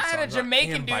fucking. I had a songs, not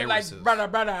Jamaican dude like, viruses.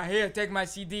 brother, here, take my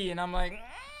CD, and I'm like,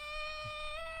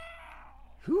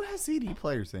 who has CD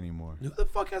players anymore? Who the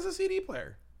fuck has a CD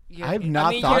player? yeah, I've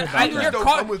not thought about that. Your Don't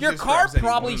car, come with your disc car drives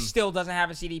anymore. probably still doesn't have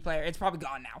a CD player. It's probably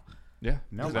gone now. Yeah.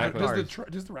 No, exactly. my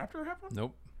Does the Raptor have one?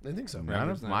 Nope. I think so. None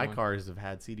of Raptor's not my one. cars have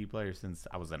had CD players since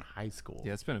I was in high school.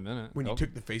 Yeah, it's been a minute. When you Nope.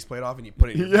 took the faceplate off and you put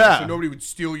it in your Yeah. car so nobody would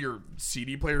steal your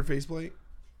CD player faceplate.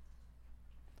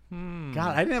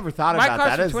 God, I never thought My about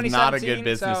car's that. from Is not a 2017, good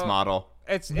business so- model.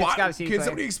 It's Why, got a CD can player.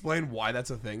 somebody explain why that's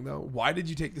a thing though? Why did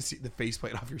you take the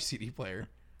faceplate off your CD player?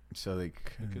 So they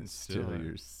couldn't steal steal it.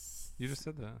 your. You just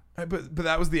said that. But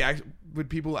that was the act. Would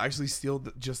people actually steal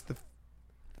just the?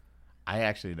 I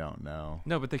actually don't know.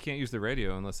 No, but they can't use the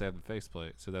radio unless they have the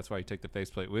faceplate. So that's why you take the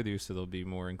faceplate with you, so they'll be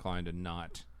more inclined to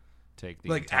not take the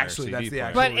Like, entire actually, CD that's the player.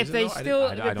 actual But if reason, they though? still,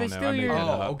 I if don't they know. I steal made your, that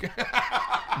up. Oh,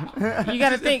 okay. you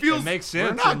gotta think. It makes sense.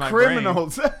 We're not in my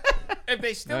criminals. If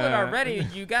they steal it already,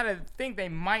 you gotta think they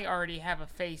might already have a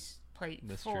face plate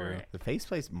That's for true. it. The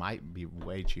faceplates might be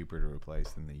way cheaper to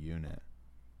replace than the unit.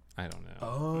 I don't know.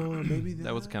 Oh, maybe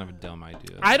That was kind of a dumb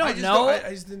idea. I don't know. I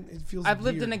just didn't. It feels. I've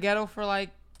lived in a weird. ghetto for like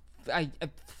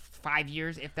 5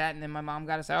 years, if that, and then my mom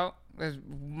got us out. It was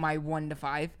my 1 to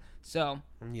 5. So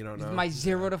You don't know. my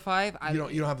 0 to 5. You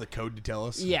don't have the code to tell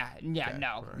us. Yeah, Okay, no,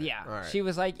 all right, yeah. all right. She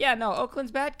was like, yeah, no,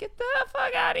 Oakland's bad. Get the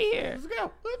fuck out of here. Let's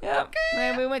go. Yep.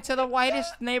 And we went to the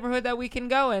whitest neighborhood that we can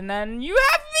go, and then you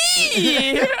have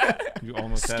me. You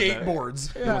almost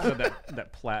Skateboards. had that. You almost had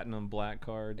that platinum black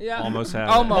card. Yeah. Almost had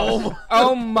Almost.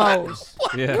 Almost.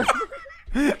 it.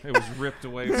 Yeah. It was ripped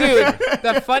away. From Dude,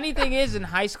 the funny thing is, in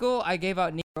high school, I gave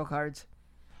out Negro cards.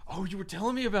 Oh, you were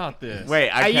telling me about this. Wait,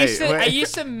 I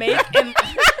used to make and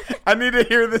I need to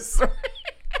hear this story.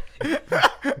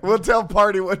 We'll tell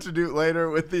Party what to do later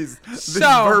with these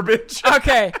So- verbiage.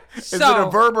 okay. Is So it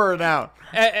a verb or a noun?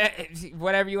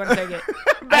 whatever you want to take it.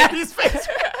 Batty's face.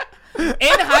 In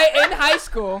high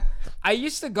school, I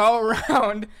used to go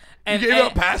around and You gave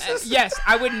out passes? yes,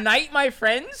 I would knight my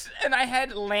friends, and I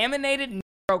had laminated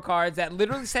Negro cards that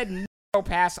literally said Negro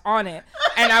Pass on it,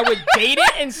 and I would date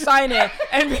it and sign it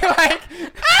and be like,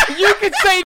 "You could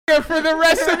say Negro for the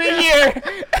rest of the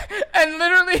year," and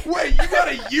literally. Wait, you got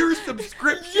a year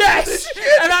subscription? to Yes, this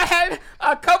shit? and I had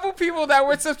a couple people that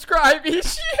would subscribe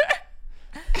each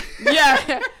year.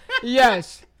 Yeah,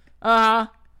 yes,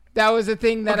 that was a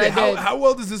thing that Okay, I did. how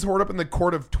well does this hold up in the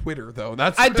court of Twitter, though?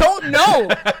 That's I don't know,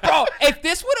 bro. If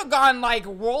this would have gone like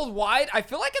worldwide, I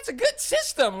feel like it's a good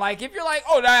system. Like if you're like,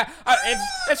 oh,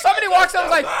 if somebody walks up and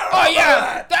is like, oh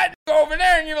yeah, that over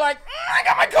there, and you're like, I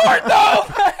got my card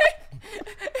though.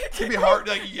 It'd be hard.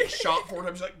 Like you get shot 4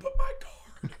 times. You're like, but my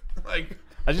card. Like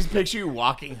I just picture you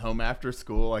walking home after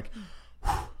school, like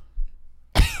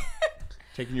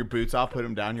taking your boots off, put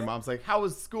them down. Your mom's like, "How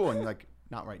was school?" And you're like,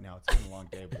 "Not right now. It's been a long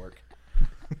day of work."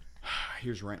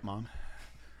 Here's rent, Mom.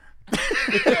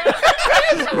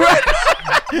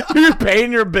 You're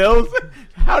paying your bills.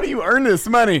 How do you earn this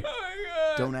money?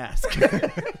 Don't ask.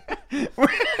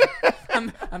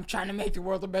 I'm trying to make the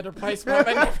world a better place, Mom.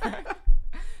 I never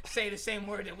say the same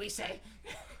word that we say.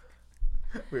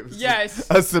 Yes.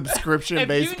 A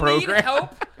subscription-based If you program. need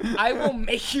help, I will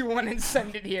make you one and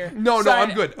send it here. No, Sign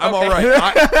I'm it. good. I'm Okay. all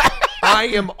right. I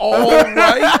am all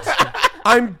right.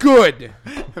 I'm good.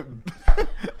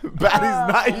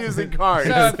 Batty's not using cards.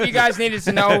 So if you guys needed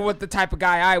to know what the type of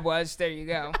guy I was, there you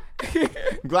go. I'm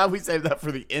glad we saved that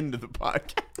for the end of the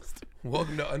podcast.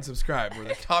 Welcome to Unsubscribe, where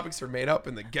the topics are made up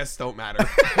and the guests don't matter.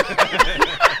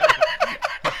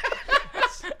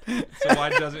 So why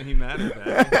doesn't he matter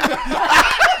then?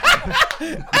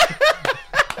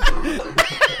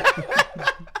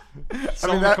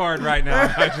 Sell the card right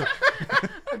now.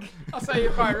 I'll sell you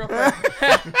a card real quick.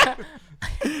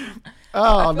 Oh,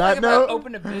 I on feel like that if I note,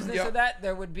 opened a business of that,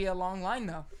 there would be a long line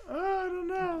though. I don't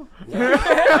know.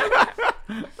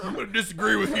 I'm going to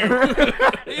disagree with you.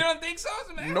 You don't think so,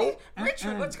 man? Nope.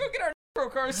 Richard, let's go get our pro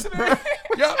cards today.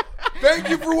 Yep. Thank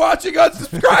you for watching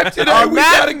Unsubscribe today. On We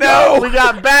that gotta note, go. we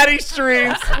got Batty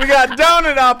Streams. We got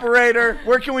Donut Operator.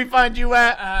 Where can we find you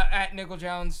at? At Nickel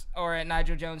Jones or at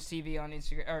Nigel Jones TV on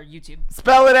Instagram or YouTube.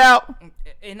 Spell it out.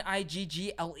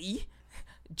 Niggle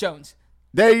Jones.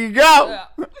 There you go.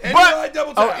 And But- Eli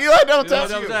double Oh, tap. Eli, don't touch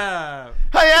you.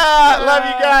 Hiya. Love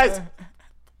you guys.